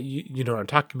that you know what I'm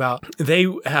talking about.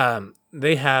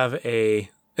 They have a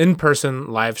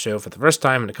in-person live show for the first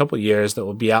time in a couple of years that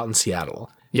will be out in Seattle.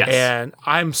 Yes. And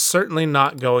I'm certainly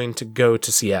not going to go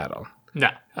to Seattle. No.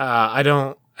 I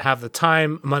don't have the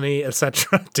time, money,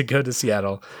 etc. to go to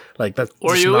Seattle. Like that.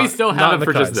 Or you at least don't have it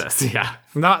for just this. Yeah.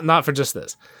 Not for just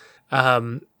this.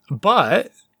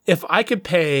 But if I could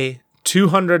pay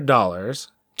 $200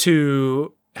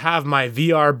 to have my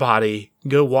VR body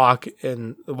go walk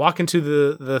into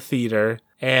the theater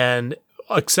and,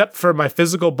 except for my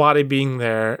physical body being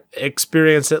there,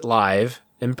 experience it live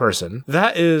in person,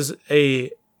 that is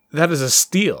a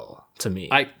steal to me.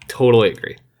 I totally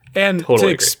agree. And to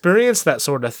experience that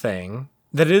sort of thing,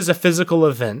 that is a physical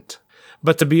event,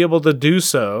 but to be able to do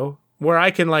so where I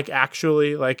can like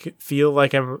actually like feel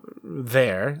like I'm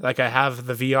there, like I have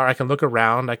the VR, I can look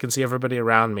around, I can see everybody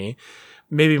around me.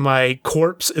 Maybe my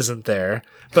corpse isn't there,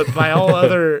 but by all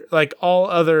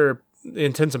other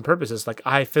intents and purposes, like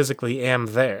I physically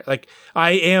am there. Like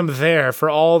I am there for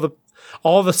all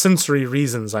the sensory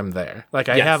reasons I'm there. Like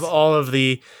I have all of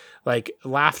the like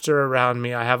laughter around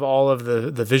me. I have all of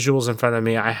the visuals in front of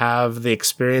me. I have the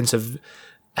experience of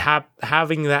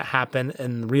having that happen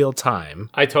in real time.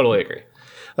 I totally agree.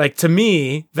 Like to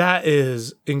me, that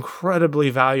is incredibly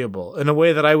valuable in a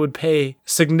way that I would pay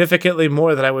significantly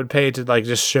more than I would pay to like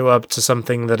just show up to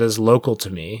something that is local to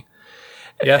me.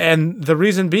 Yeah. And the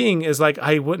reason being is like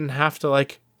I wouldn't have to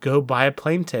like go buy a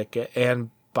plane ticket and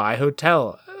buy a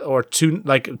hotel or two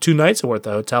nights worth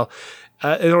of hotel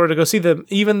in order to go see them,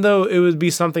 even though it would be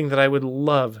something that I would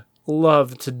love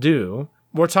to do.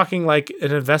 We're talking like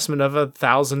an investment of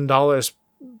 $1,000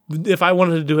 if I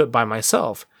wanted to do it by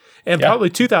myself, and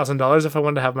probably $2,000 if I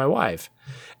wanted to have my wife.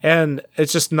 And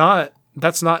it's just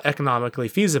that's not economically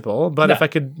feasible. But if I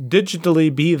could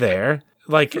digitally be there,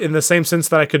 like in the same sense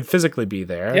that I could physically be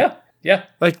there,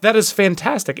 like that is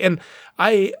fantastic. And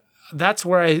that's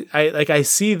where I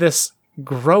see this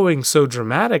growing so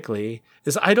dramatically.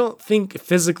 Is I don't think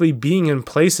physically being in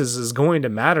places is going to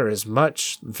matter as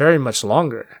much, very much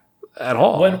longer. at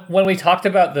all. When we talked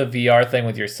about the VR thing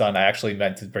with your son, I actually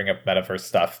meant to bring up metaverse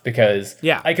stuff because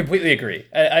I completely agree.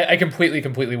 I completely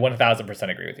 1000%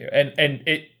 agree with you. And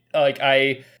it like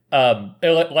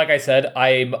I said,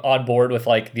 I'm on board with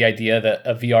like the idea that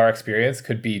a VR experience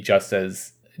could be just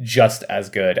as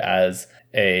good as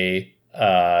a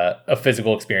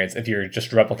physical experience if you're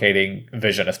just replicating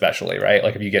vision, especially, right?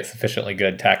 Like if you get sufficiently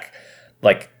good tech,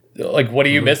 like what are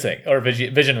you missing? Or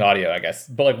vision and audio, I guess.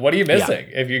 But like, what are you missing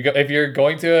if you're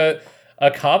going to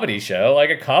a comedy show? Like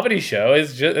a comedy show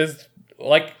is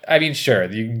like, I mean,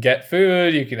 sure, you can get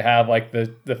food, you can have like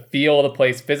the feel of the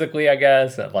place physically, I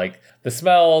guess, and like the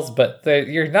smells, but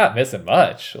you're not missing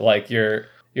much. Like you're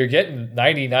getting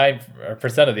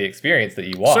 99% of the experience that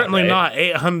you want. Certainly right? not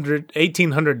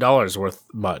 $1,800 worth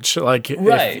much. Like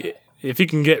right. if you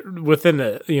can get within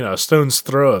a stone's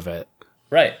throw of it.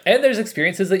 Right. And there's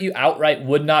experiences that you outright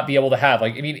would not be able to have.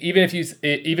 Like, I mean, even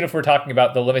if we're talking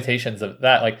about the limitations of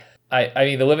that, like, I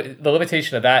mean, the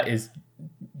limitation of that is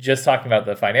just talking about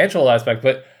the financial aspect,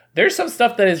 but there's some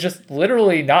stuff that is just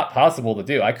literally not possible to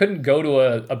do. I couldn't go to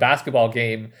a basketball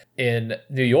game in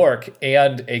New York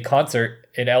and a concert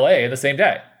in LA in the same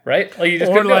day. Right? Like you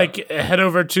just or like head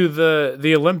over to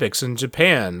the Olympics in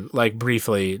Japan, like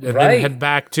briefly, and then head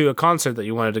back to a concert that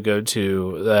you wanted to go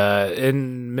to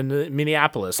in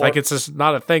Minneapolis. Like it's just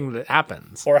not a thing that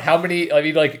happens. Or how many? I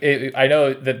mean, like I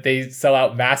know that they sell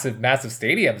out massive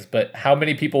stadiums, but how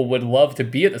many people would love to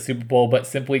be at the Super Bowl but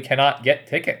simply cannot get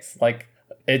tickets? Like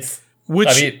it's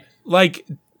like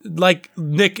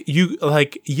Nick, you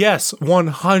like, yes,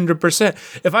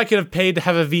 100%. If I could have paid to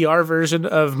have a VR version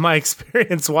of my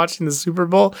experience watching the Super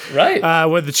Bowl, right,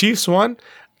 where the Chiefs won,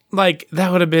 like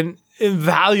that would have been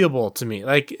invaluable to me.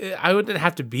 Like I wouldn't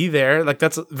have to be there. Like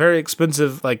that's a very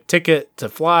expensive like ticket to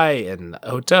fly and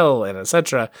hotel and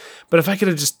etc. But if I could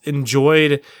have just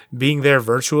enjoyed being there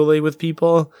virtually with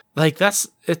people, like that's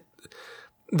it.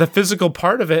 The physical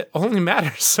part of it only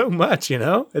matters so much,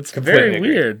 It's very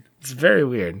weird. It's very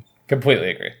weird.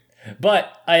 Completely agree.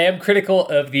 But I am critical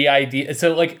of the idea.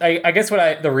 So, like, I guess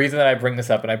the reason that I bring this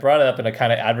up, and I brought it up in a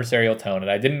kind of adversarial tone,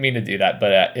 and I didn't mean to do that,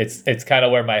 but it's kind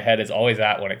of where my head is always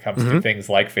at when it comes to things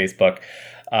like Facebook,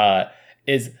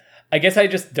 is I guess I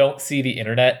just don't see the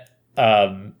internet,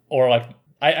 or like,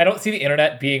 I don't see the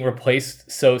internet being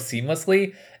replaced so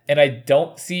seamlessly, and I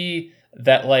don't see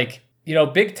that, like,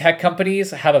 big tech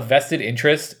companies have a vested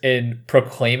interest in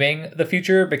proclaiming the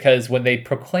future, because when they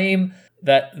proclaim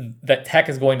that tech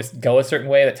is going to go a certain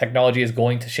way, that technology is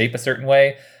going to shape a certain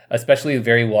way, especially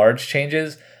very large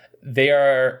changes, they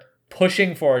are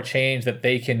pushing for a change that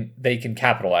they can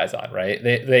capitalize on, right?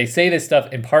 They say this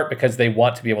stuff in part because they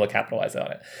want to be able to capitalize on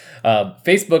it.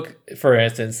 Facebook, for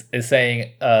instance, is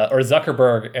saying, or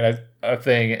Zuckerberg in a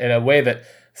thing in a way that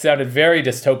sounded very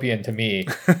dystopian to me,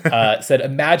 said,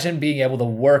 imagine being able to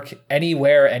work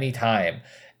anywhere, anytime.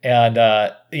 And,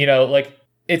 like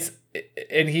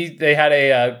they had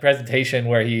a presentation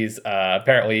where he's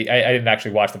apparently, I didn't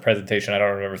actually watch the presentation. I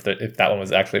don't remember if that one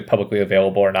was actually publicly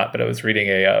available or not, but I was reading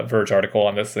a Verge article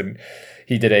on this, and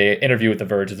he did a interview with The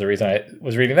Verge. The reason I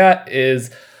was reading that is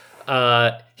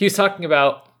he was talking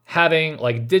about having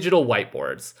like digital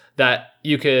whiteboards that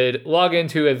you could log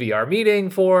into a VR meeting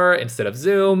for instead of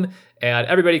Zoom, and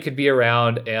everybody could be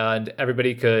around and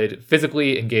everybody could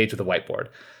physically engage with a whiteboard.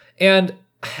 And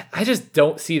I just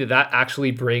don't see that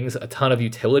actually brings a ton of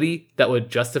utility that would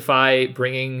justify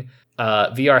bringing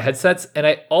VR headsets. And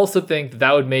I also think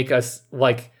that would make us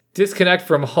like disconnect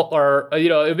from our, it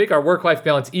would make our work-life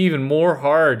balance even more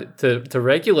hard to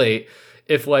regulate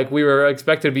if like we were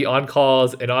expected to be on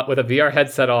calls and with a VR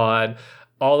headset on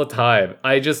all the time.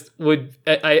 I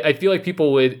feel like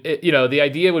people would, the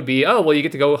idea would be, oh, well, you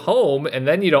get to go home and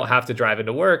then you don't have to drive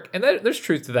into work. And there's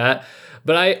truth to that.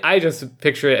 But I just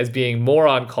picture it as being more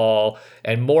on call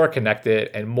and more connected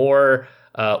and more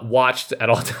watched at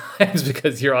all times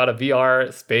because you're on a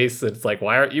VR space. And it's like,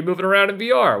 why aren't you moving around in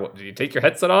VR? What, do you take your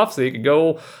headset off so you can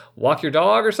go walk your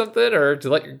dog or something, or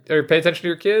or pay attention to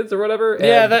your kids or whatever?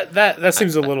 Yeah, that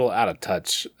seems a little out of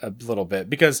touch a little bit,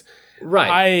 because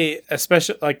I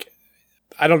especially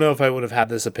I don't know if I would have had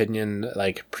this opinion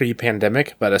like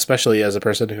pre-pandemic, but especially as a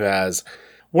person who has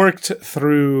worked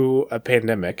through a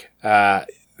pandemic,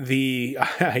 the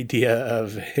idea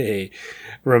of a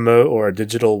remote or a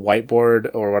digital whiteboard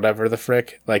or whatever the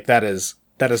frick, like that is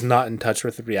not in touch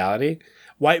with the reality.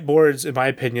 Whiteboards, in my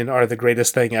opinion, are the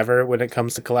greatest thing ever when it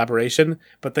comes to collaboration,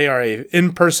 but they are a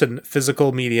in-person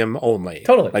physical medium only.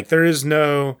 Totally. Like there's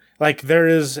a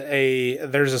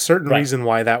certain reason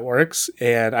why that works,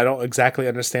 and I don't exactly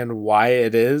understand why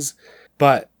it is,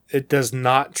 but it does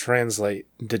not translate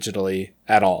digitally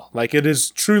at all. Like it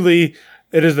is truly,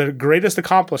 it is the greatest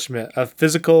accomplishment of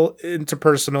physical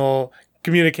interpersonal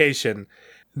communication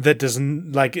that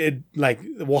doesn't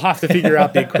we'll have to figure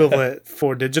out the equivalent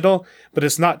for digital, but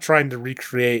it's not trying to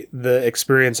recreate the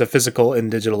experience of physical in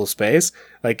digital space.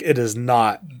 Like it is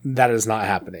not, that is not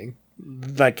happening.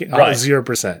 Like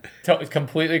 0%.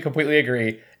 Completely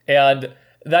agree. And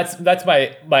that's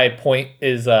my point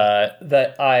is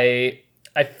that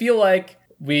I feel like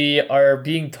we are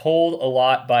being told a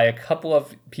lot by a couple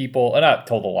of people, not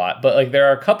told a lot, but like there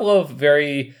are a couple of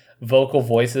very vocal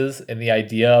voices in the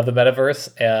idea of the metaverse,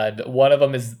 and one of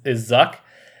them is Zuck.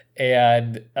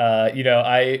 And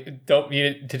I don't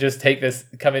mean to just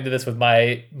come into this with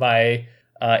my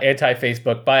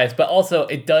anti-Facebook bias, but also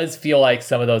it does feel like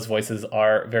some of those voices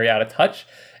are very out of touch.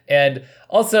 And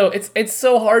also it's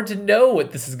so hard to know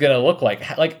what this is going to look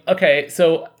like. Like, okay,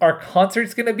 so are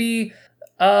concerts going to be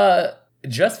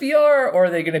just VR, or are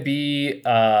they going to be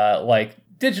like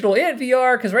digital and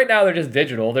VR? Because right now they're just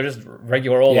digital. They're just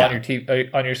regular old on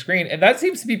your screen. And that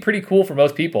seems to be pretty cool for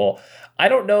most people. I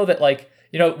don't know that, like,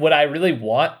 would I really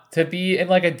want to be in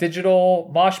like a digital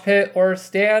mosh pit or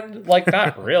stand? Like,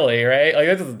 not really, right? Like,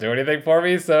 that doesn't do anything for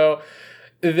me. So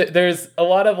there's a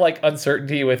lot of like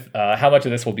uncertainty with how much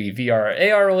of this will be VR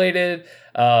or AR related,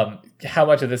 how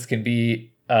much of this can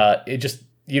be just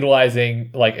utilizing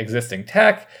like existing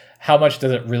tech, how much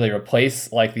does it really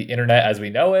replace like the internet as we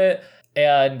know it.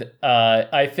 And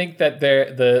I think that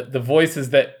the voices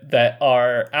that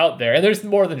are out there, and there's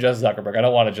more than just Zuckerberg. I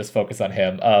don't want to just focus on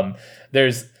him.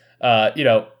 There's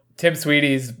Tim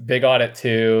Sweeney's big on it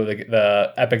too,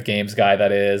 the Epic Games guy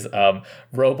that is.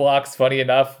 Roblox, funny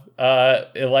enough,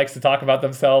 it likes to talk about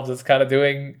themselves as kind of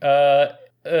doing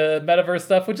metaverse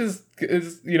stuff, which is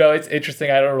it's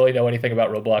interesting. I don't really know anything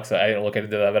about Roblox, so I didn't look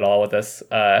into them at all with this.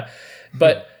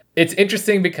 But it's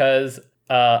interesting because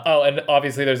and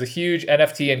obviously there's a huge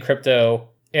NFT and crypto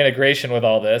integration with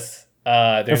all this.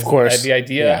 There's of course the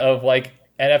idea of like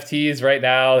NFTs right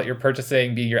now that you're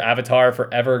purchasing being your avatar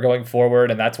forever going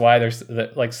forward, and that's why there's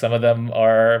like some of them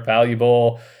are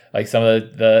valuable, like some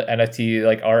of the NFT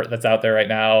like art that's out there right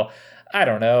now. I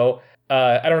don't know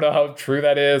how true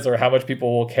that is, or how much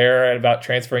people will care about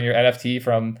transferring your NFT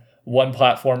from one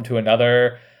platform to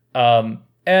another.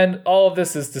 And all of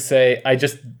this is to say,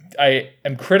 I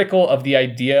am critical of the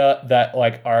idea that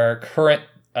like our current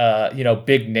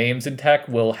big names in tech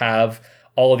will have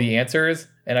all of the answers.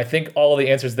 And I think all of the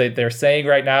answers that they're saying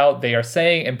right now, they are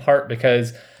saying in part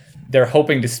because they're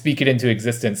hoping to speak it into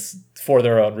existence for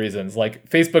their own reasons. Like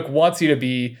Facebook wants you to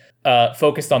be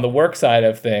focused on the work side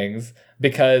of things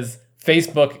because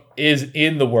Facebook is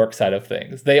in the work side of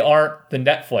things. They aren't the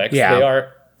Netflix. Yeah. They aren't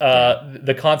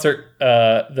the concert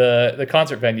the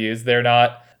concert venues. They're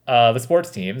not the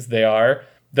sports teams. They are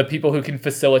the people who can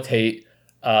facilitate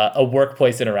a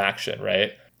workplace interaction,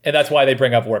 right? And that's why they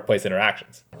bring up workplace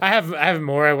interactions. I have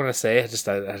more I want to say.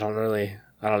 I don't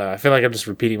know. I feel like I'm just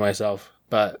repeating myself,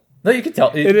 but no, you can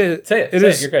tell. It is. Say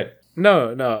it. You're good. No,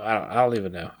 I don't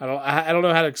even know. I don't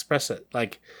know how to express it.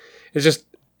 Like,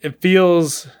 it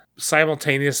feels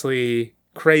simultaneously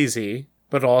crazy,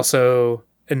 but also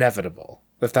inevitable,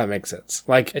 if that makes sense.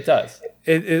 Like, it does.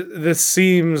 This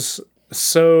seems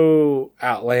so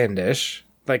outlandish.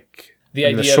 Like the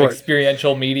idea of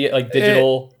experiential media, like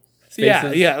digital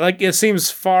spaces. Yeah. Like it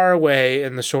seems far away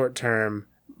in the short term,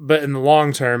 but in the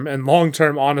long term, and long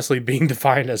term honestly being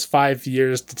defined as 5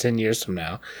 years to 10 years from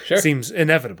now, seems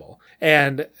inevitable.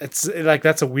 And it's like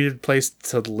that's a weird place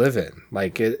to live in.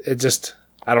 Like it just,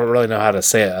 I don't really know how to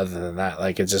say it other than that.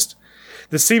 Like this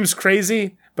seems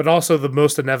crazy, but also the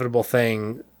most inevitable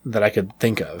thing that I could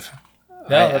think of.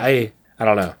 No, I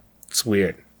don't know. It's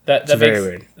weird. It's very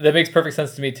weird. That makes perfect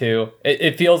sense to me too.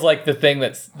 It feels like the thing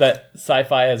that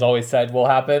sci-fi has always said will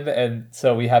happen, and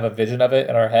so we have a vision of it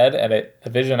in our head, and the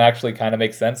vision actually kind of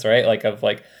makes sense, right?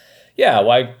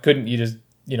 Why couldn't you just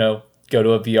go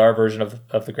to a VR version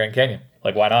of the Grand Canyon?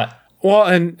 Like, why not? Well,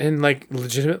 and like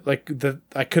legitimate,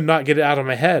 I could not get it out of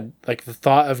my head. Like the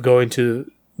thought of going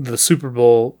to the Super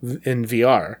Bowl in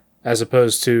VR as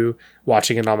opposed to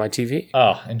watching it on my TV.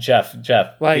 Oh, and Jeff,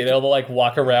 like, being able to like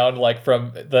walk around like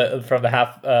from the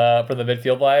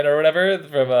midfield line or whatever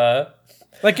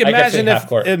imagine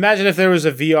if there was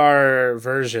a VR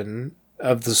version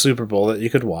of the Super Bowl that you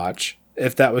could watch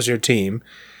if that was your team.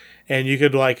 And you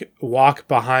could like walk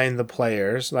behind the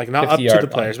players, like not up to the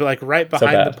players, but like right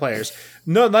behind the players.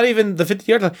 No, not even the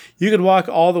 50-yard line. You could walk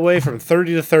all the way from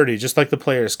 30 to 30, just like the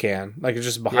players can. Like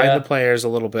just behind the players a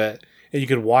little bit. And you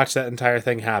could watch that entire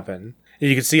thing happen. And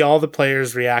you could see all the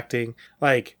players reacting.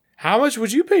 Like, how much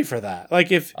would you pay for that?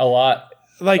 Like a lot.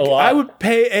 Like, I would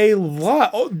pay a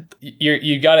lot. Oh,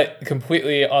 you got it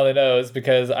completely on the nose,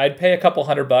 because I'd pay a couple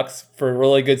 $100 for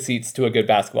really good seats to a good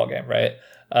basketball game, right?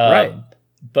 Right.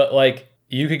 But like,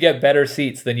 you could get better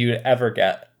seats than you'd ever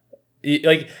get.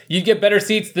 Like, you'd get better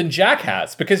seats than Jack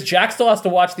has, because Jack still has to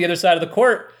watch the other side of the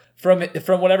court from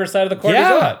whatever side of the court he's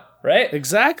on, right?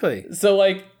 Exactly. So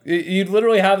like, you'd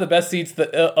literally have the best seats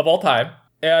of all time,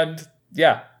 and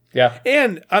yeah.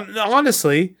 And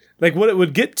honestly, like, what it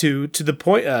would get to the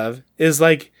point of is,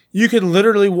 like, you could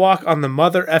literally walk on the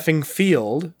mother effing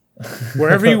field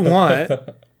wherever you want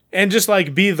and just,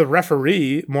 like, be the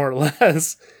referee, more or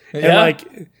less, and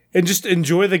like, and just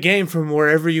enjoy the game from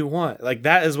wherever you want. Like,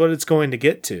 that is what it's going to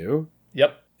get to.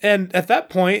 Yep. And at that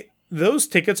point, those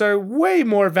tickets are way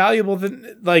more valuable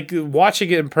than, like,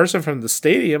 watching it in person from the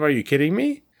stadium. Are you kidding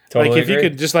me? Totally like, if agree. you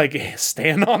could just, like,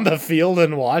 stand on the field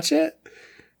and watch it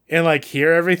and, like,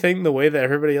 hear everything the way that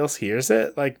everybody else hears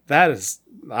it, like, that is,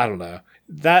 I don't know.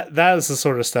 That is the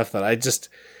sort of stuff that I just,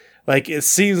 like, it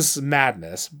seems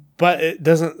madness, but it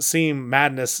doesn't seem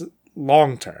madness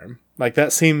long term. Like,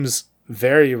 that seems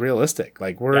very realistic.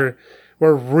 Like, we're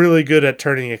really good at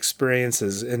turning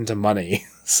experiences into money.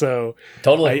 So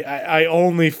totally, I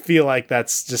only feel like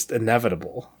that's just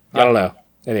inevitable. I don't know.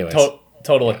 Anyways,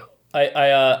 totally.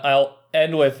 I'll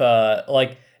end with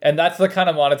like, and that's the kind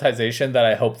of monetization that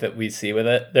I hope that we see with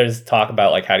it. There's talk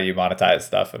about, like, how do you monetize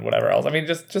stuff and whatever else. I mean,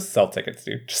 just sell tickets,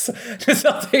 dude. Just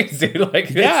sell tickets, dude.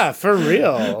 Like, yeah, for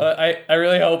real. I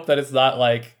really hope that it's not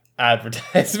like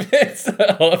advertisements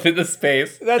all up in the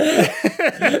space.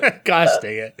 Gosh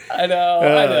dang it. I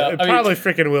know. It probably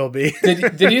freaking will be.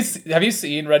 Have you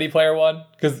seen Ready Player One?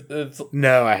 Because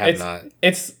no, I have not.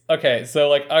 It's okay. So,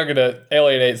 like, I'm gonna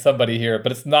alienate somebody here,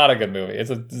 but it's not a good movie.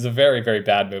 It's a very, very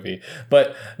bad movie.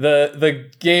 But the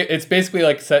game, it's basically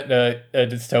like set in a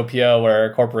dystopia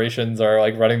where corporations are,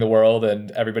 like, running the world,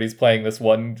 and everybody's playing this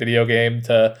one video game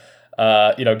to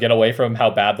get away from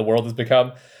how bad the world has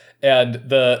become. And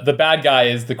the bad guy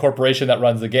is the corporation that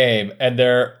runs the game, and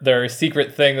their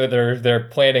secret thing that they're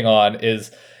planning on is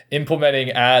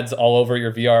implementing ads all over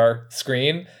your VR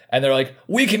screen. And they're like,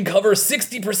 we can cover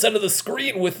 60% of the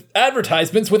screen with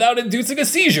advertisements without inducing a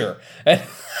seizure. And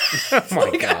oh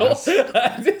my gosh.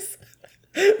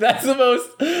 That's the most,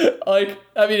 like,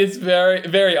 I mean, it's very,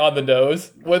 very on the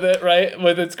nose with it, right?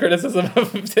 With its criticism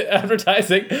of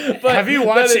advertising. But have you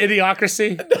watched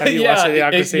Idiocracy? Have you watched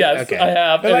Idiocracy? Yes, okay. I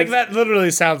have. But, like, that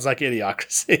literally sounds like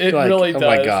Idiocracy. It like, really does. Oh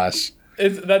my gosh.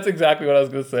 That's exactly what I was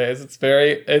going to say.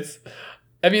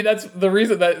 I mean, that's the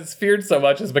reason that it's feared so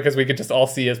much, is because we could just all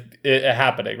see it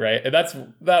happening, right? And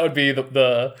that would be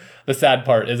the sad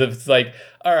part, is if it's like,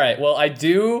 all right, well, I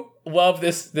do love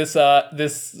this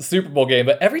Super Bowl game,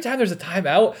 but every time there's a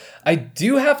timeout, I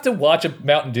do have to watch a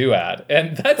Mountain Dew ad,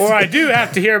 or I do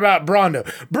have to hear about Brondo,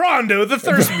 the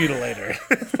thirst mutilator.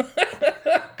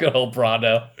 Good old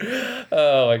Brondo.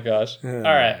 Oh my gosh! All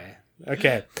right.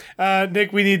 Okay.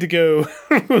 Nick, we need to go.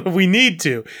 We need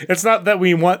to. It's not that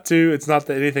we want to. It's not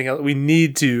that anything else. We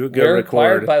need to go We're record.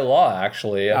 Required by law,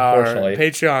 actually, unfortunately. Our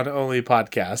Patreon-only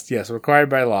podcast. Yes, required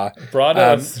by law.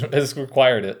 Brondo has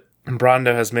required it.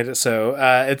 Brondo has made it so.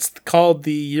 It's called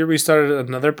The Year We Started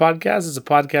Another Podcast. It's a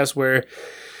podcast where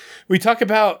we talk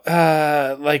about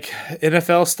like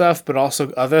NFL stuff, but also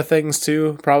other things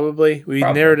too, probably. We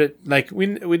narrowed it. Like,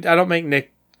 we I don't make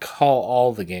Nick call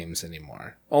all the games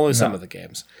anymore. Only some of the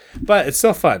games. But it's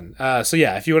still fun. So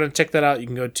yeah, if you want to check that out, you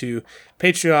can go to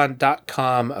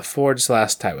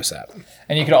patreon.com/TiWasApp.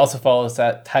 And you can also follow us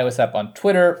at TiWasApp on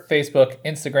Twitter, Facebook,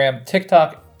 Instagram,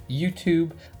 TikTok,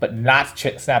 YouTube, but not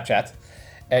Snapchat.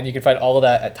 And you can find all of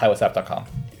that at TiWasApp.com.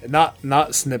 Not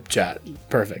Snapchat.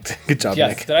 Perfect. Good job,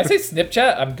 yes. Nick. Did I say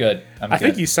Snapchat? I'm good. I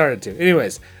think you started to.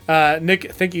 Anyways,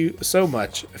 Nick, thank you so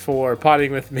much for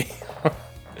potting with me.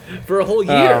 For a whole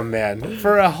year. Oh, man.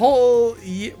 For a whole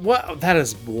year. What? That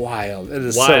is wild. It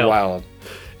is so wild.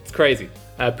 It's crazy.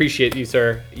 I appreciate you,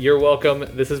 sir. You're welcome.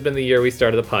 This has been the year we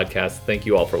started the podcast. Thank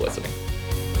you all for listening.